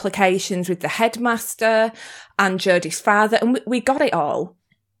the implications with the headmaster and Jodie's father. And we got it all.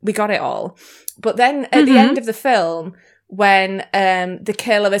 We got it all. But then at the end of the film, when the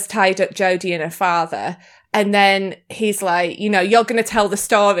killer has tied up Jodie and her father, and then he's like, you know, you're going to tell the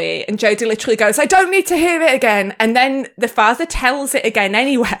story. And Jodie literally goes, I don't need to hear it again. And then the father tells it again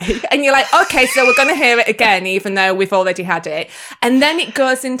anyway. And you're like, okay, so we're going to hear it again, even though we've already had it. And then it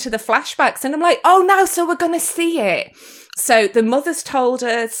goes into the flashbacks. And I'm like, oh, no, so we're going to see it. So the mother's told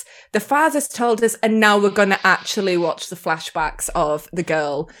us, the father's told us, and now we're going to actually watch the flashbacks of the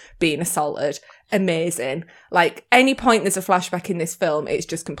girl being assaulted. Amazing. Like, any point there's a flashback in this film, it's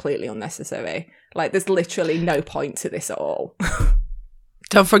just completely unnecessary. Like, there's literally no point to this at all.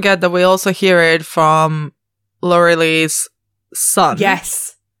 Don't forget that we also hear it from Laura Lee's son.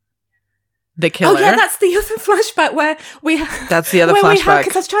 Yes. The killer. Oh, yeah, that's the other flashback where we That's the other flashback.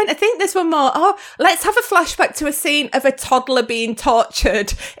 Because I was trying to think there's one more. Oh, let's have a flashback to a scene of a toddler being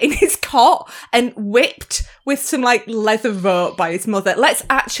tortured in his cot and whipped with some, like, leather rope by his mother. Let's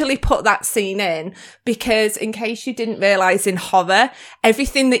actually put that scene in, because in case you didn't realise, in horror,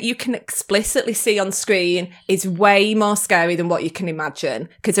 everything that you can explicitly see on screen is way more scary than what you can imagine.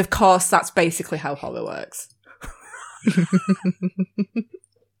 Because, of course, that's basically how horror works.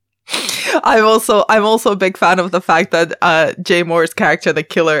 I'm also a big fan of the fact that Jay Moore's character, the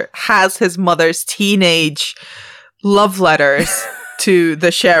killer, has his mother's teenage love letters to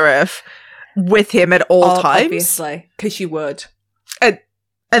the sheriff with him at all times. Obviously, because you would. And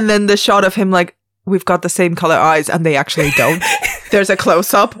then the shot of him like, we've got the same color eyes, and they actually don't. There's a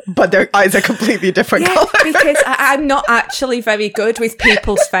close-up, but their eyes are completely different color. Because I'm not actually very good with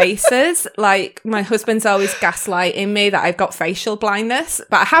people's faces. Like, my husband's always gaslighting me that I've got facial blindness,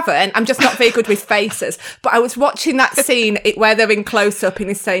 but I haven't. I'm just not very good with faces. But I was watching that scene where they're in close-up and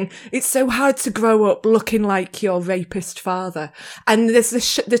he's saying, it's so hard to grow up looking like your rapist father. And there's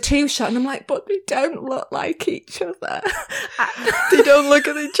the two shot, and I'm like, but they don't look like each other. They don't look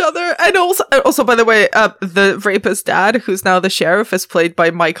at each other. And also, by the way, the rapist dad, who's now the sheriff, is played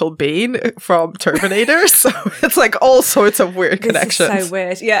by Michael Biehn from Terminator. So it's like all sorts of weird connections. This is so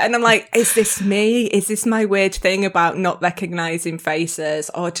weird. Yeah, and I'm like, is this me? Is this my weird thing about not recognizing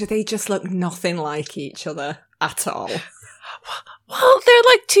faces? Or do they just look nothing like each other at all? Well, they're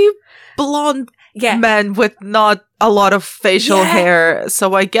like two blonde men with not a lot of facial hair.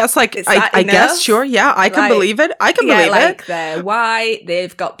 So I guess, like, I guess, sure, yeah, I can believe it. I can believe it. They're white,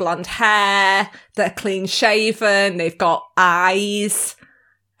 they've got blonde hair, they're clean shaven, they've got eyes.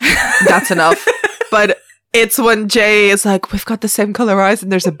 That's enough. But it's when Jay is like, we've got the same color eyes,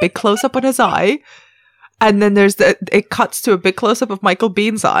 and there's a big close-up on his eye. And then it cuts to a big close-up of Michael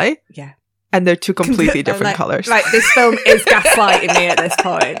Biehn's eye. Yeah. And they're two completely different colors. Like, this film is gaslighting me at this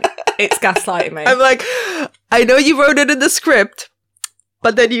point. It's gaslighting me. I'm like, I know you wrote it in the script,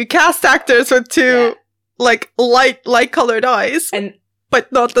 but then you cast actors with two, like, light-colored eyes. But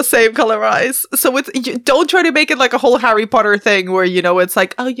not the same color eyes. So don't try to make it like a whole Harry Potter thing where, it's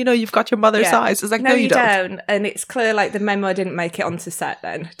like, oh, you've got your mother's eyes. It's like, no, you don't. And it's clear, like, the memo didn't make it onto set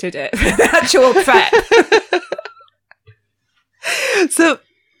then, did it? The actual prep. So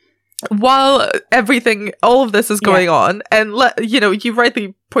while all of this is going on, and, you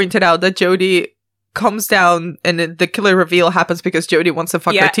rightly pointed out that Jodie comes down and the killer reveal happens because Jodie wants to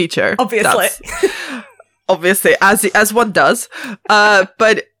fuck her teacher. Obviously. Obviously, as one does.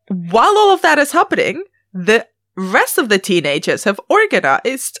 But while all of that is happening, the rest of the teenagers have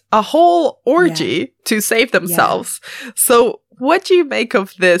organized a whole orgy to save themselves. Yeah. So what do you make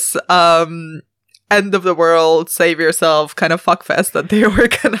of this end of the world, save yourself kind of fuckfest that they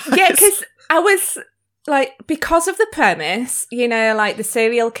organized? Yeah, because I was... like, because of the premise, like the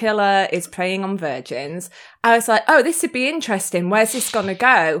serial killer is preying on virgins, I was like, oh, this would be interesting. Where's this going to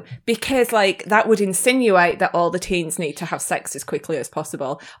go? Because, like, that would insinuate that all the teens need to have sex as quickly as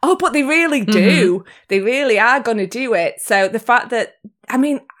possible. Oh, but they really do. Mm-hmm. They really are going to do it. So the fact that, I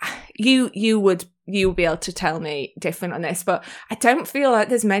mean, you'll be able to tell me different on this, but I don't feel like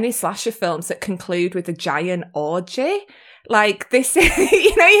there's many slasher films that conclude with a giant orgy. Like, this,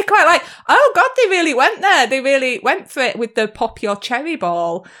 you're quite like, oh God, they really went there. They really went for it with the pop your cherry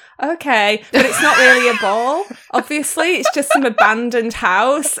ball. Okay. But it's not really a ball. Obviously, it's just some abandoned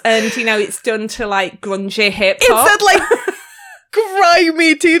house. And, it's done to, like, grungy hip hop. It's that, like,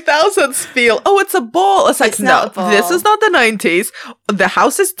 grimy 2000s feel. Oh, it's a ball. It's like, no, this is not the 90s. The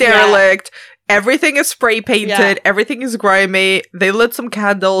house is derelict. Yeah. Everything is spray painted. Yeah. Everything is grimy. They lit some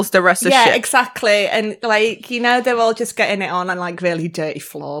candles. The rest is shit. Yeah, exactly. And, like, they're all just getting it on like really dirty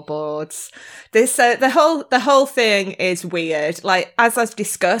floorboards. This the whole thing is weird. Like, as I've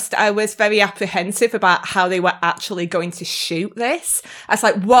discussed, I was very apprehensive about how they were actually going to shoot this. I was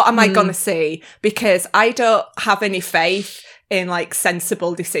like, what am I going to see? Because I don't have any faith in, like,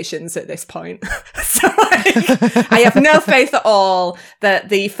 sensible decisions at this point. So, like, I have no faith at all that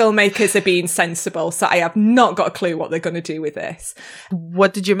the filmmakers are being sensible, so I have not got a clue what they're going to do with this.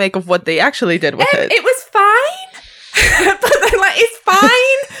 What did you make of what they actually did with it? It was fine. But then, like, it's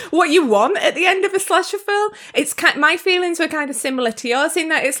fine what you want at the end of a slasher film. It's my feelings were kind of similar to yours in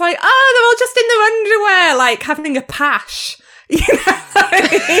that it's like, oh, they're all just in their underwear, like, having a pash.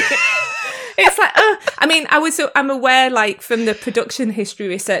 It's like, I mean, I'm aware, like, from the production history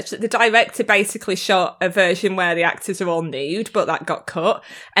research that the director basically shot a version where the actors are all nude, but that got cut.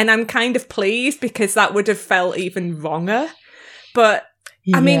 And I'm kind of pleased because that would have felt even wronger. But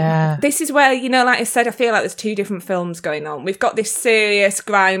I mean, this is where, like I said, I feel like there's two different films going on. We've got this serious,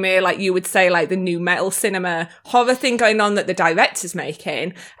 grimy, like you would say, like the new metal cinema horror thing going on that the director's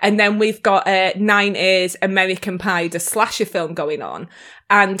making. And then we've got a 90s American Pie, the slasher film going on.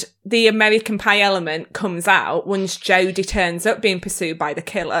 And the American Pie element comes out once Jodie turns up being pursued by the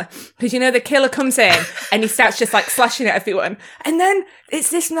killer. Because, the killer comes in and he starts just, like, slashing at everyone. And then it's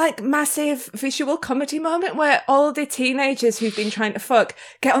this, like, massive visual comedy moment where all the teenagers who've been trying to fuck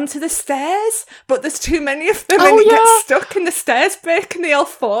get onto the stairs, but there's too many of them and it gets stuck and the stairs break and they all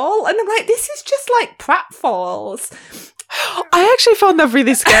fall. And I'm like, this is just like pratfalls. I actually found that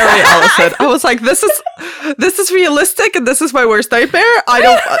really scary, Alison. I was like, this is realistic and this is my worst nightmare. I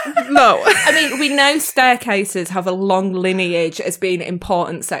don't know. I mean, we know staircases have a long lineage as being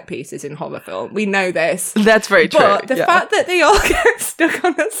important set pieces in horror film. We know this. That's very true. But the fact that they all get stuck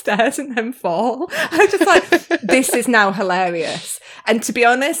on the stairs and then fall, I'm just like, this is now hilarious. And to be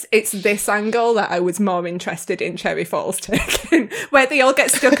honest, it's this angle that I was more interested in Cherry Falls taking, where they all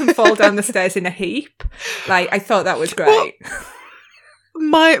get stuck and fall down the stairs in a heap. Like, I thought that was great.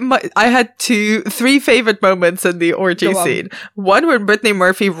 I had 3 favorite moments in the orgy scene. One when Brittany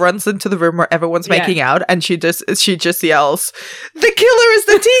Murphy runs into the room where everyone's making out and she just yells, "The killer is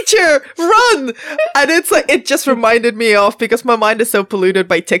the teacher! Run!" And it's like, it just reminded me of, because my mind is so polluted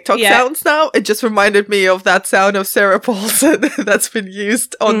by TikTok sounds now, it just reminded me of that sound of Sarah Paulson that's been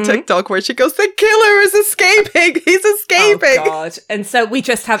used on TikTok where she goes, "The killer is escaping! He's escaping!" Oh God. And so we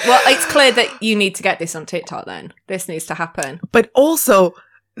just have, well, it's clear that you need to get this on TikTok then. This needs to happen. But also,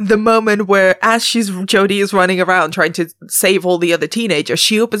 the moment where, as Jodie is running around trying to save all the other teenagers,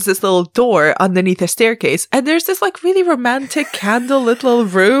 she opens this little door underneath a staircase, and there's this like really romantic candlelit little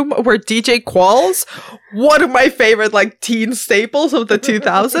room where DJ Qualls, one of my favorite like teen staples of the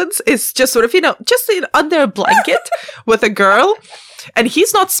 2000s, is just sort of, just under a blanket with a girl. And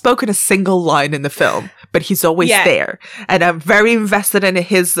he's not spoken a single line in the film, but he's always there. And I'm very invested in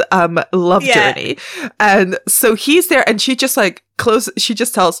his love journey. And so he's there, and she just like she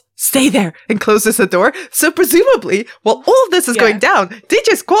just tells, stay there, and closes the door. So presumably, while all of this is going down,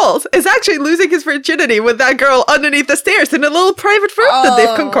 DJ Qualls is actually losing his virginity with that girl underneath the stairs in a little private room that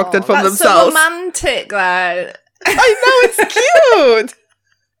they've concocted for themselves. That's so romantic, though. I know, it's cute.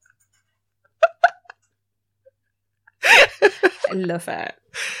 I love it.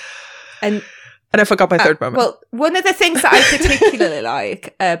 And I forgot my third moment. Well, one of the things that I particularly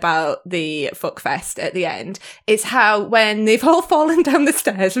like about the fuckfest at the end is how when they've all fallen down the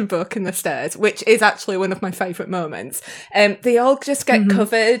stairs and broken the stairs, which is actually one of my favourite moments, they all just get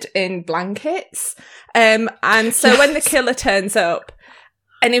covered in blankets. And so when the killer turns up,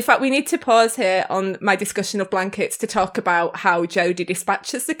 and in fact, we need to pause here on my discussion of blankets to talk about how Jodie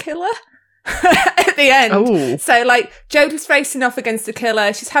dispatches the killer. At the end. Oh. So like Jodie's facing off against the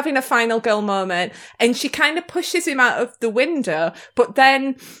killer, she's having a final girl moment, and she kind of pushes him out of the window, but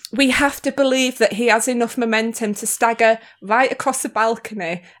then we have to believe that he has enough momentum to stagger right across the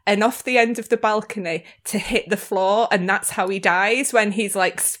balcony and off the end of the balcony to hit the floor, and that's how he dies, when he's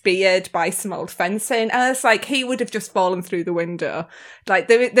like speared by some old fencing. And it's like he would have just fallen through the window. Like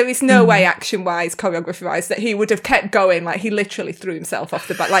there is no way, action wise, choreography wise, that he would have kept going. Like he literally threw himself off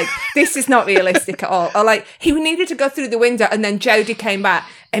the back. Like this is not realistic at all. Or like he needed to go through the window, and then Jodie came back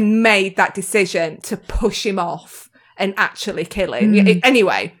and made that decision to push him off and actually kill him.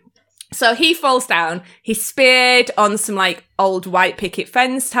 Anyway, so he falls down, he's speared on some like old white picket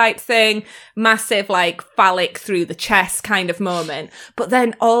fence type thing, massive like phallic through the chest kind of moment. But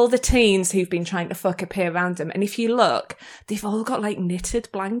then all the teens who've been trying to fuck appear around him, and if you look, they've all got like knitted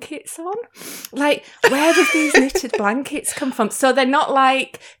blankets on. Like, where did these knitted blankets come from? So they're not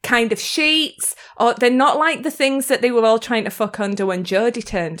like kind of sheets, or they're not like the things that they were all trying to fuck under when Jodie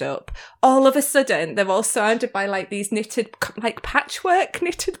turned up. All of a sudden, they're all surrounded by like these knitted, like patchwork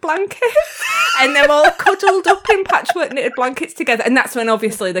knitted blankets, and they're all cuddled up in patchwork knitted blankets together, and that's when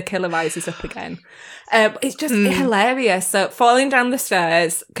obviously the killer rises up again. It's just hilarious. So falling down the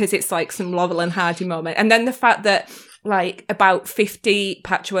stairs, because it's like some Laurel and Hardy moment, and then the fact that like about 50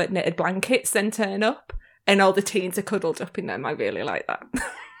 patchwork knitted blankets then turn up and all the teens are cuddled up in them. I really like that.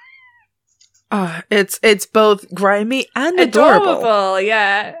 It's both grimy and adorable.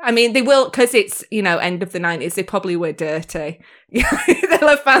 Yeah. I mean, they will, because it's, end of the 90s, they probably were dirty. They'll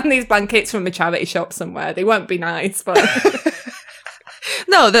have found these blankets from a charity shop somewhere. They won't be nice, but...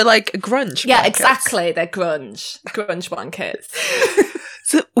 No, they're like grunge Yeah, blankets. Exactly. They're grunge blankets.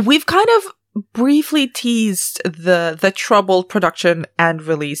 So we've kind of briefly teased the troubled production and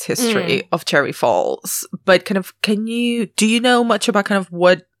release history of Cherry Falls, but kind of, do you know much about kind of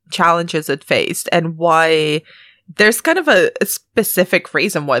what challenges it faced and why there's kind of a specific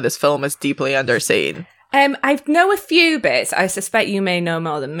reason why this film is deeply underseen? I know a few bits. I suspect you may know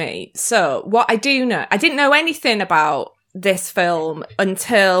more than me. So what I do know, I didn't know anything about this film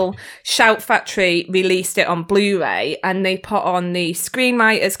until Shout Factory released it on Blu-ray, and they put on the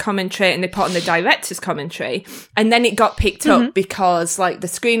screenwriter's commentary and they put on the director's commentary, and then it got picked up because like the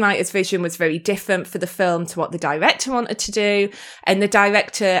screenwriter's vision was very different for the film to what the director wanted to do, and the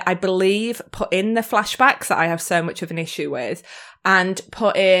director, I believe, put in the flashbacks that I have so much of an issue with, and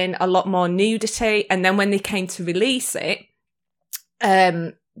put in a lot more nudity. And then when they came to release it,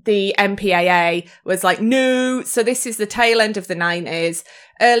 the MPAA was like, no, so this is the tail end of the 90s,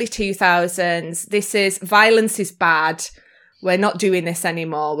 early 2000s. This is, violence is bad. We're not doing this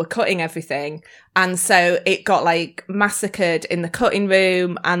anymore. We're cutting everything. And so it got like massacred in the cutting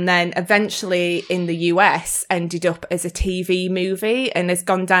room, and then eventually in the US ended up as a TV movie and has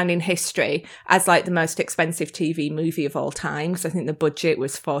gone down in history as like the most expensive TV movie of all time, because I think the budget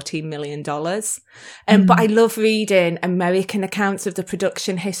was $14 million. But I love reading American accounts of the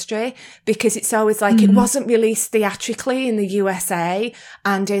production history, because it's always like, it wasn't released theatrically in the USA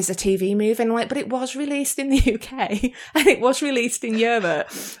and is a TV movie. And I'm like, but it was released in the UK and it was released in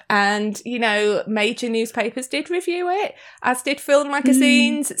Europe. And, major newspapers did review it, as did film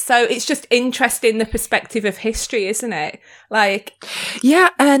magazines. So it's just interesting, the perspective of history, isn't it? Like, yeah,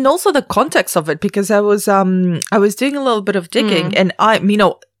 and also the context of it, because I was doing a little bit of digging, and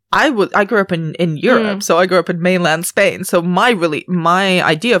I grew up in Europe, so I grew up in mainland Spain. So my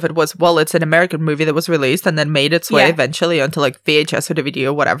idea of it was, well, it's an American movie that was released and then made its way eventually onto like VHS or DVD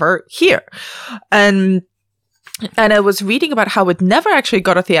or whatever here. And I was reading about how it never actually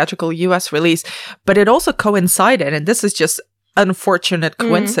got a theatrical US release, but it also coincided, and this is just unfortunate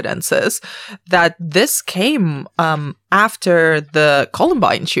coincidences, that this came after the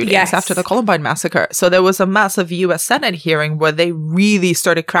Columbine shootings, after the Columbine massacre. So there was a massive US Senate hearing where they really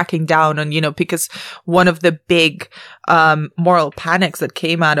started cracking down on, because one of the big moral panics that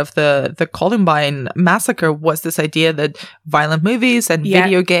came out of the Columbine massacre was this idea that violent movies and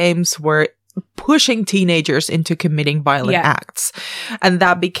video games were pushing teenagers into committing violent acts. And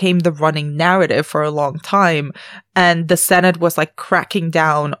that became the running narrative for a long time. And the Senate was like cracking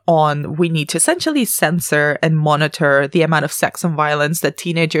down on, we need to essentially censor and monitor the amount of sex and violence that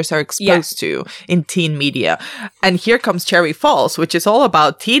teenagers are exposed to in teen media. And here comes Cherry Falls, which is all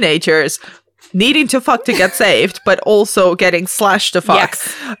about teenagers needing to fuck to get saved, but also getting slashed to fuck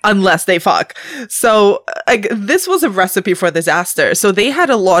unless they fuck. So this was a recipe for disaster. So they had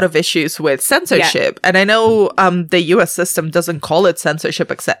a lot of issues with censorship. And I know the US system doesn't call it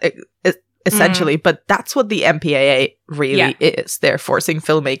censorship essentially, but that's what the MPAA really is. They're forcing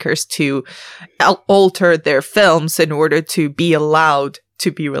filmmakers to alter their films in order to be allowed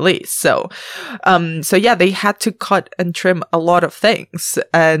to be released. So they had to cut and trim a lot of things.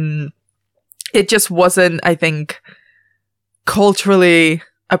 And it just wasn't, I think, culturally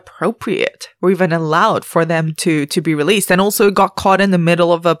appropriate or even allowed for them to be released. And also it got caught in the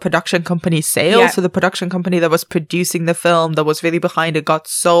middle of a production company sale. So the production company that was producing the film, that was really behind it, got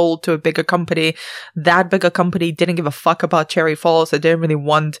sold to a bigger company. That bigger company didn't give a fuck about Cherry Falls. They didn't really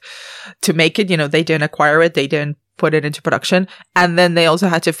want to make it. They didn't acquire it. They didn't put it into production. And then they also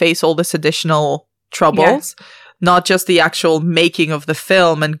had to face all this additional troubles. Not just the actual making of the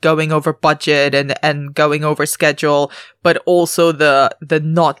film and going over budget and going over schedule, but also the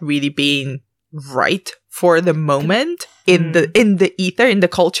not really being right for the moment in the ether, in the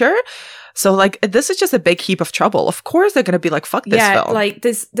culture. So like, this is just a big heap of trouble. Of course they're going to be like, fuck this film. Like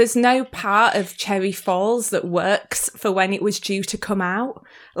there's no part of Cherry Falls that works for when it was due to come out,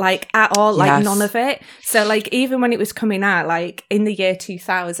 like at all, like none of it. So like, even when it was coming out, like in the year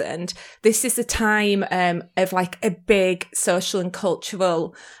 2000, this is the time of like a big social and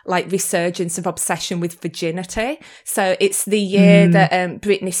cultural like resurgence of obsession with virginity. So it's the year that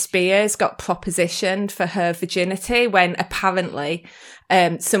Britney Spears got propositioned for her virginity, when apparently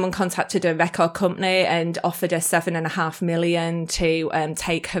someone contacted a record company and offered her $7.5 million to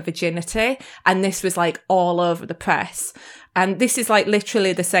take her virginity. And this was like all over the press. And this is like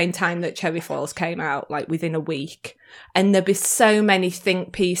literally the same time that Cherry Falls came out, like within a week. And there'd be so many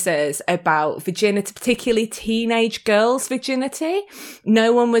think pieces about virginity, particularly teenage girls' virginity.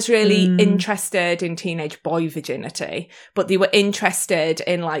 No one was really interested in teenage boy virginity, but they were interested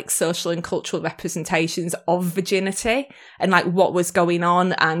in like social and cultural representations of virginity and like what was going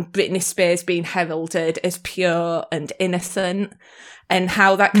on, and Britney Spears being heralded as pure and innocent, and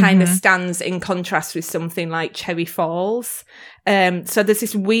how that kind of stands in contrast with something like Cherry Falls. So there's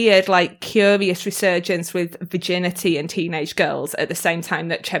this weird, like, curious resurgence with virginity and teenage girls at the same time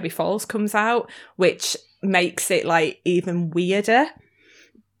that Cherry Falls comes out, which makes it, like, even weirder.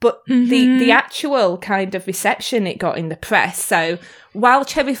 But the actual kind of reception it got in the press, so while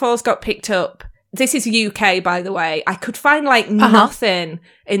Cherry Falls got picked up, this is UK, by the way, I could find, like, nothing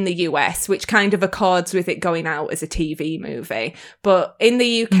in the US, which kind of accords with it going out as a TV movie. But in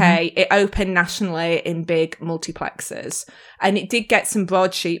the UK, it opened nationally in big multiplexes, and it did get some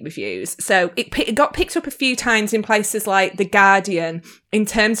broadsheet reviews. So it got picked up a few times in places like The Guardian in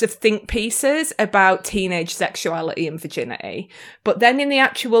terms of think pieces about teenage sexuality and virginity. But then in the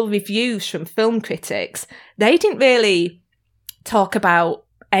actual reviews from film critics, they didn't really talk about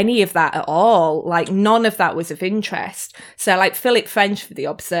any of that at all. Like, none of that was of interest. So like Philip French for The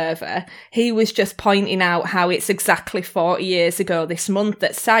Observer, he was just pointing out how it's exactly 40 years ago this month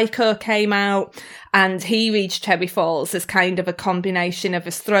that Psycho came out, and he reads Cherry Falls as kind of a combination of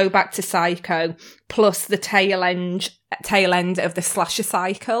a throwback to Psycho plus the tail end of the slasher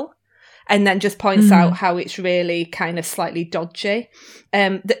cycle. And then just points out how it's really kind of slightly dodgy.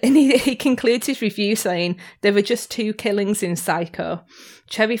 And he concludes his review saying, there were just 2 killings in Psycho.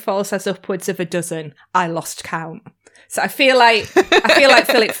 Cherry Falls has upwards of a dozen. I lost count. So I feel like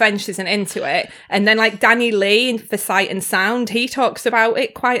Philip French isn't into it. And then like Danny Lee for Sight and Sound, he talks about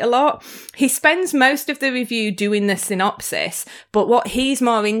it quite a lot. He spends most of the review doing the synopsis, but what he's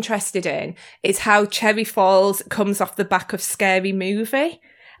more interested in is how Cherry Falls comes off the back of Scary Movie.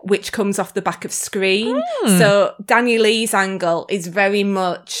 which comes off the back of Scream. So Danny Lee's angle is very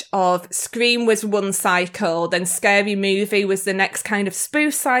much of Scream was one cycle, then Scary Movie was the next kind of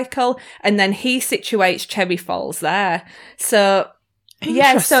spoof cycle, and then he situates Cherry Falls there. So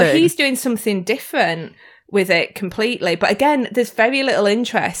yeah, so he's doing something different with it completely. But again, there's very little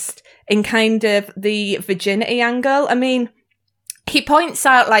interest in kind of the virginity angle. I mean, he points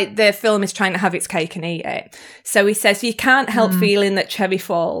out like the film is trying to have its cake and eat it. So he says you can't help feeling that Cherry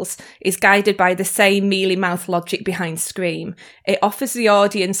Falls is guided by the same mealy-mouthed logic behind Scream. It offers the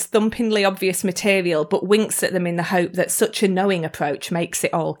audience thumpingly obvious material, but winks at them in the hope that such a knowing approach makes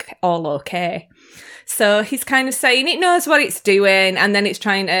it all okay. So he's kind of saying it knows what it's doing, and then it's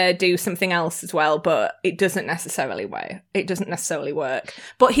trying to do something else as well, but it doesn't necessarily work.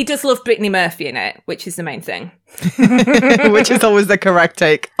 But he does love Brittany Murphy in it, which is the main thing. Which is always the correct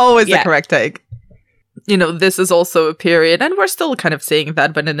take. Always the correct take. You know, this is also a period, and we're still kind of seeing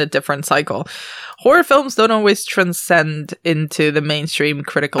that, but in a different cycle. Horror films don't always transcend into the mainstream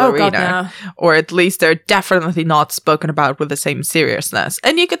critical arena. God, no. Or at least they're definitely not spoken about with the same seriousness.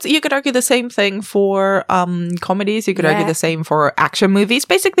 And you could argue the same thing for comedies. You could argue the same for action movies.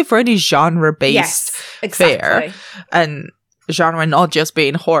 Basically for any genre-based fare. And genre not just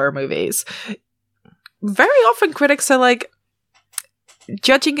being horror movies. Very often critics are like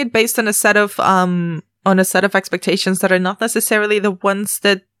judging it based on a set of expectations that are not necessarily the ones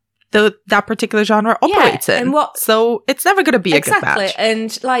that that particular genre operates in. So it's never going to be a good match.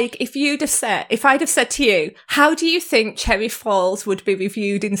 And like, if I'd have said to you, how do you think Cherry Falls would be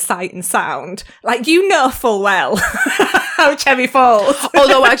reviewed in Sight and Sound? Like, you know full well how Cherry Falls.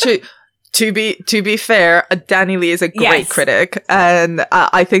 Although actually, to be fair, Danny Lee is a great critic, and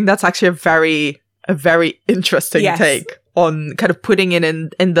I think that's actually a very interesting take on kind of putting it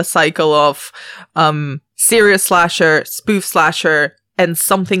in the cycle of serious slasher, spoof slasher, and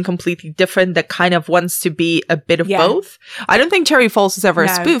something completely different that kind of wants to be a bit of both. I don't think Cherry Falls is ever a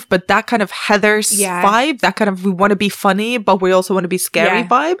spoof, but that kind of Heather's vibe, that kind of we want to be funny, but we also want to be scary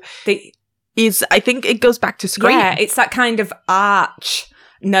vibe, I think it goes back to Scream. Yeah, it's that kind of arch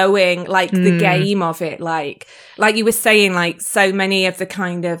knowing, like, the game of it, like you were saying, like, so many of the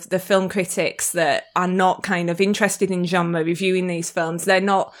kind of the film critics that are not kind of interested in genre reviewing these films, they're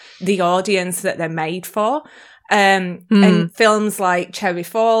not the audience that they're made for. And films like Cherry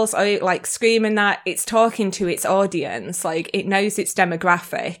Falls, or like Scream and that, it's talking to its audience, like, it knows its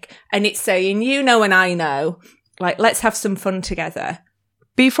demographic, and it's saying, you know and I know, like, let's have some fun together.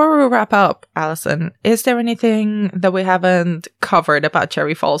 Before we wrap up, Alison, is there anything that we haven't covered about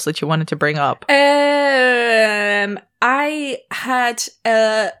Cherry Falls that you wanted to bring up? I had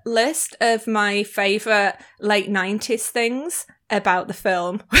a list of my favourite late 90s things about the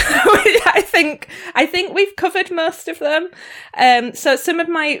film. I think we've covered most of them. So some of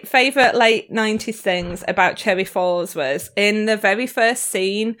my favourite late 90s things about Cherry Falls was in the very first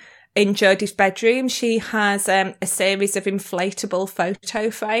scene in Jodie's bedroom, she has a series of inflatable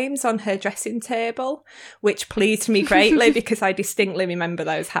photo frames on her dressing table, which pleased me greatly because I distinctly remember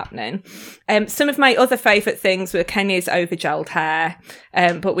those happening. Some of my other favourite things were Kenny's overgelled hair,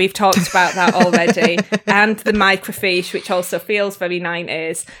 but we've talked about that already, and the microfiche, which also feels very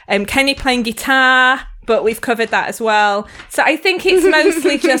 90s. Kenny playing guitar, but we've covered that as well. So I think it's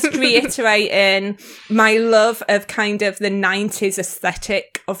mostly just reiterating my love of kind of the 90s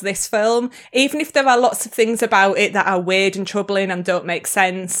aesthetic of this film. Even if there are lots of things about it that are weird and troubling and don't make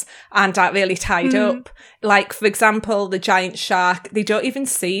sense and aren't really tied up. Like, for example, the giant shark. They don't even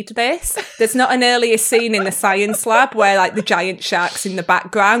seed this. There's not an earlier scene in the science lab where, like, the giant shark's in the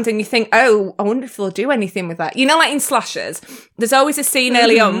background and you think, oh, I wonder if they'll do anything with that. You know, like in slashers, there's always a scene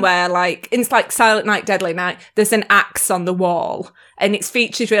early on where, like, in like Silent Night, Deadly Night, there's an axe on the wall and it's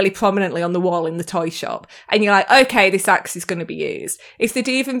featured really prominently on the wall in the toy shop. And you're like, okay, this axe is going to be used. If there'd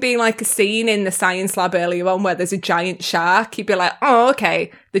even been like a scene in the science lab earlier on where there's a giant shark, you'd be like, oh,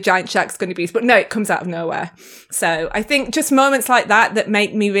 okay, the giant shark's going to be used. But no, it comes out of nowhere. So I think just moments like that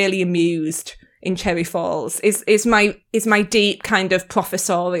make me really amused in Cherry Falls is my deep kind of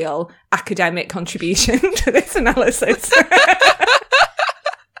professorial academic contribution to this analysis.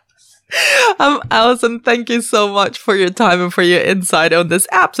 Alison, thank you so much for your time and for your insight on this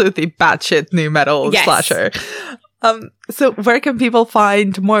absolutely batshit new metal slasher. So where can people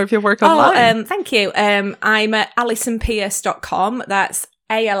find more of your work online? Thank you. I'm at AlisonPeirse.com. That's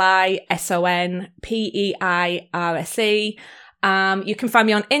AlisonPeirse. You can find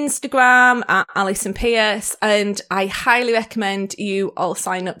me on Instagram at Alison Peirse, and I highly recommend you all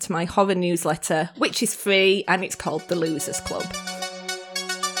sign up to my horror newsletter, which is free, and it's called The Losers Club.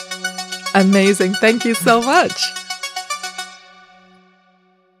 Amazing. Thank you so much.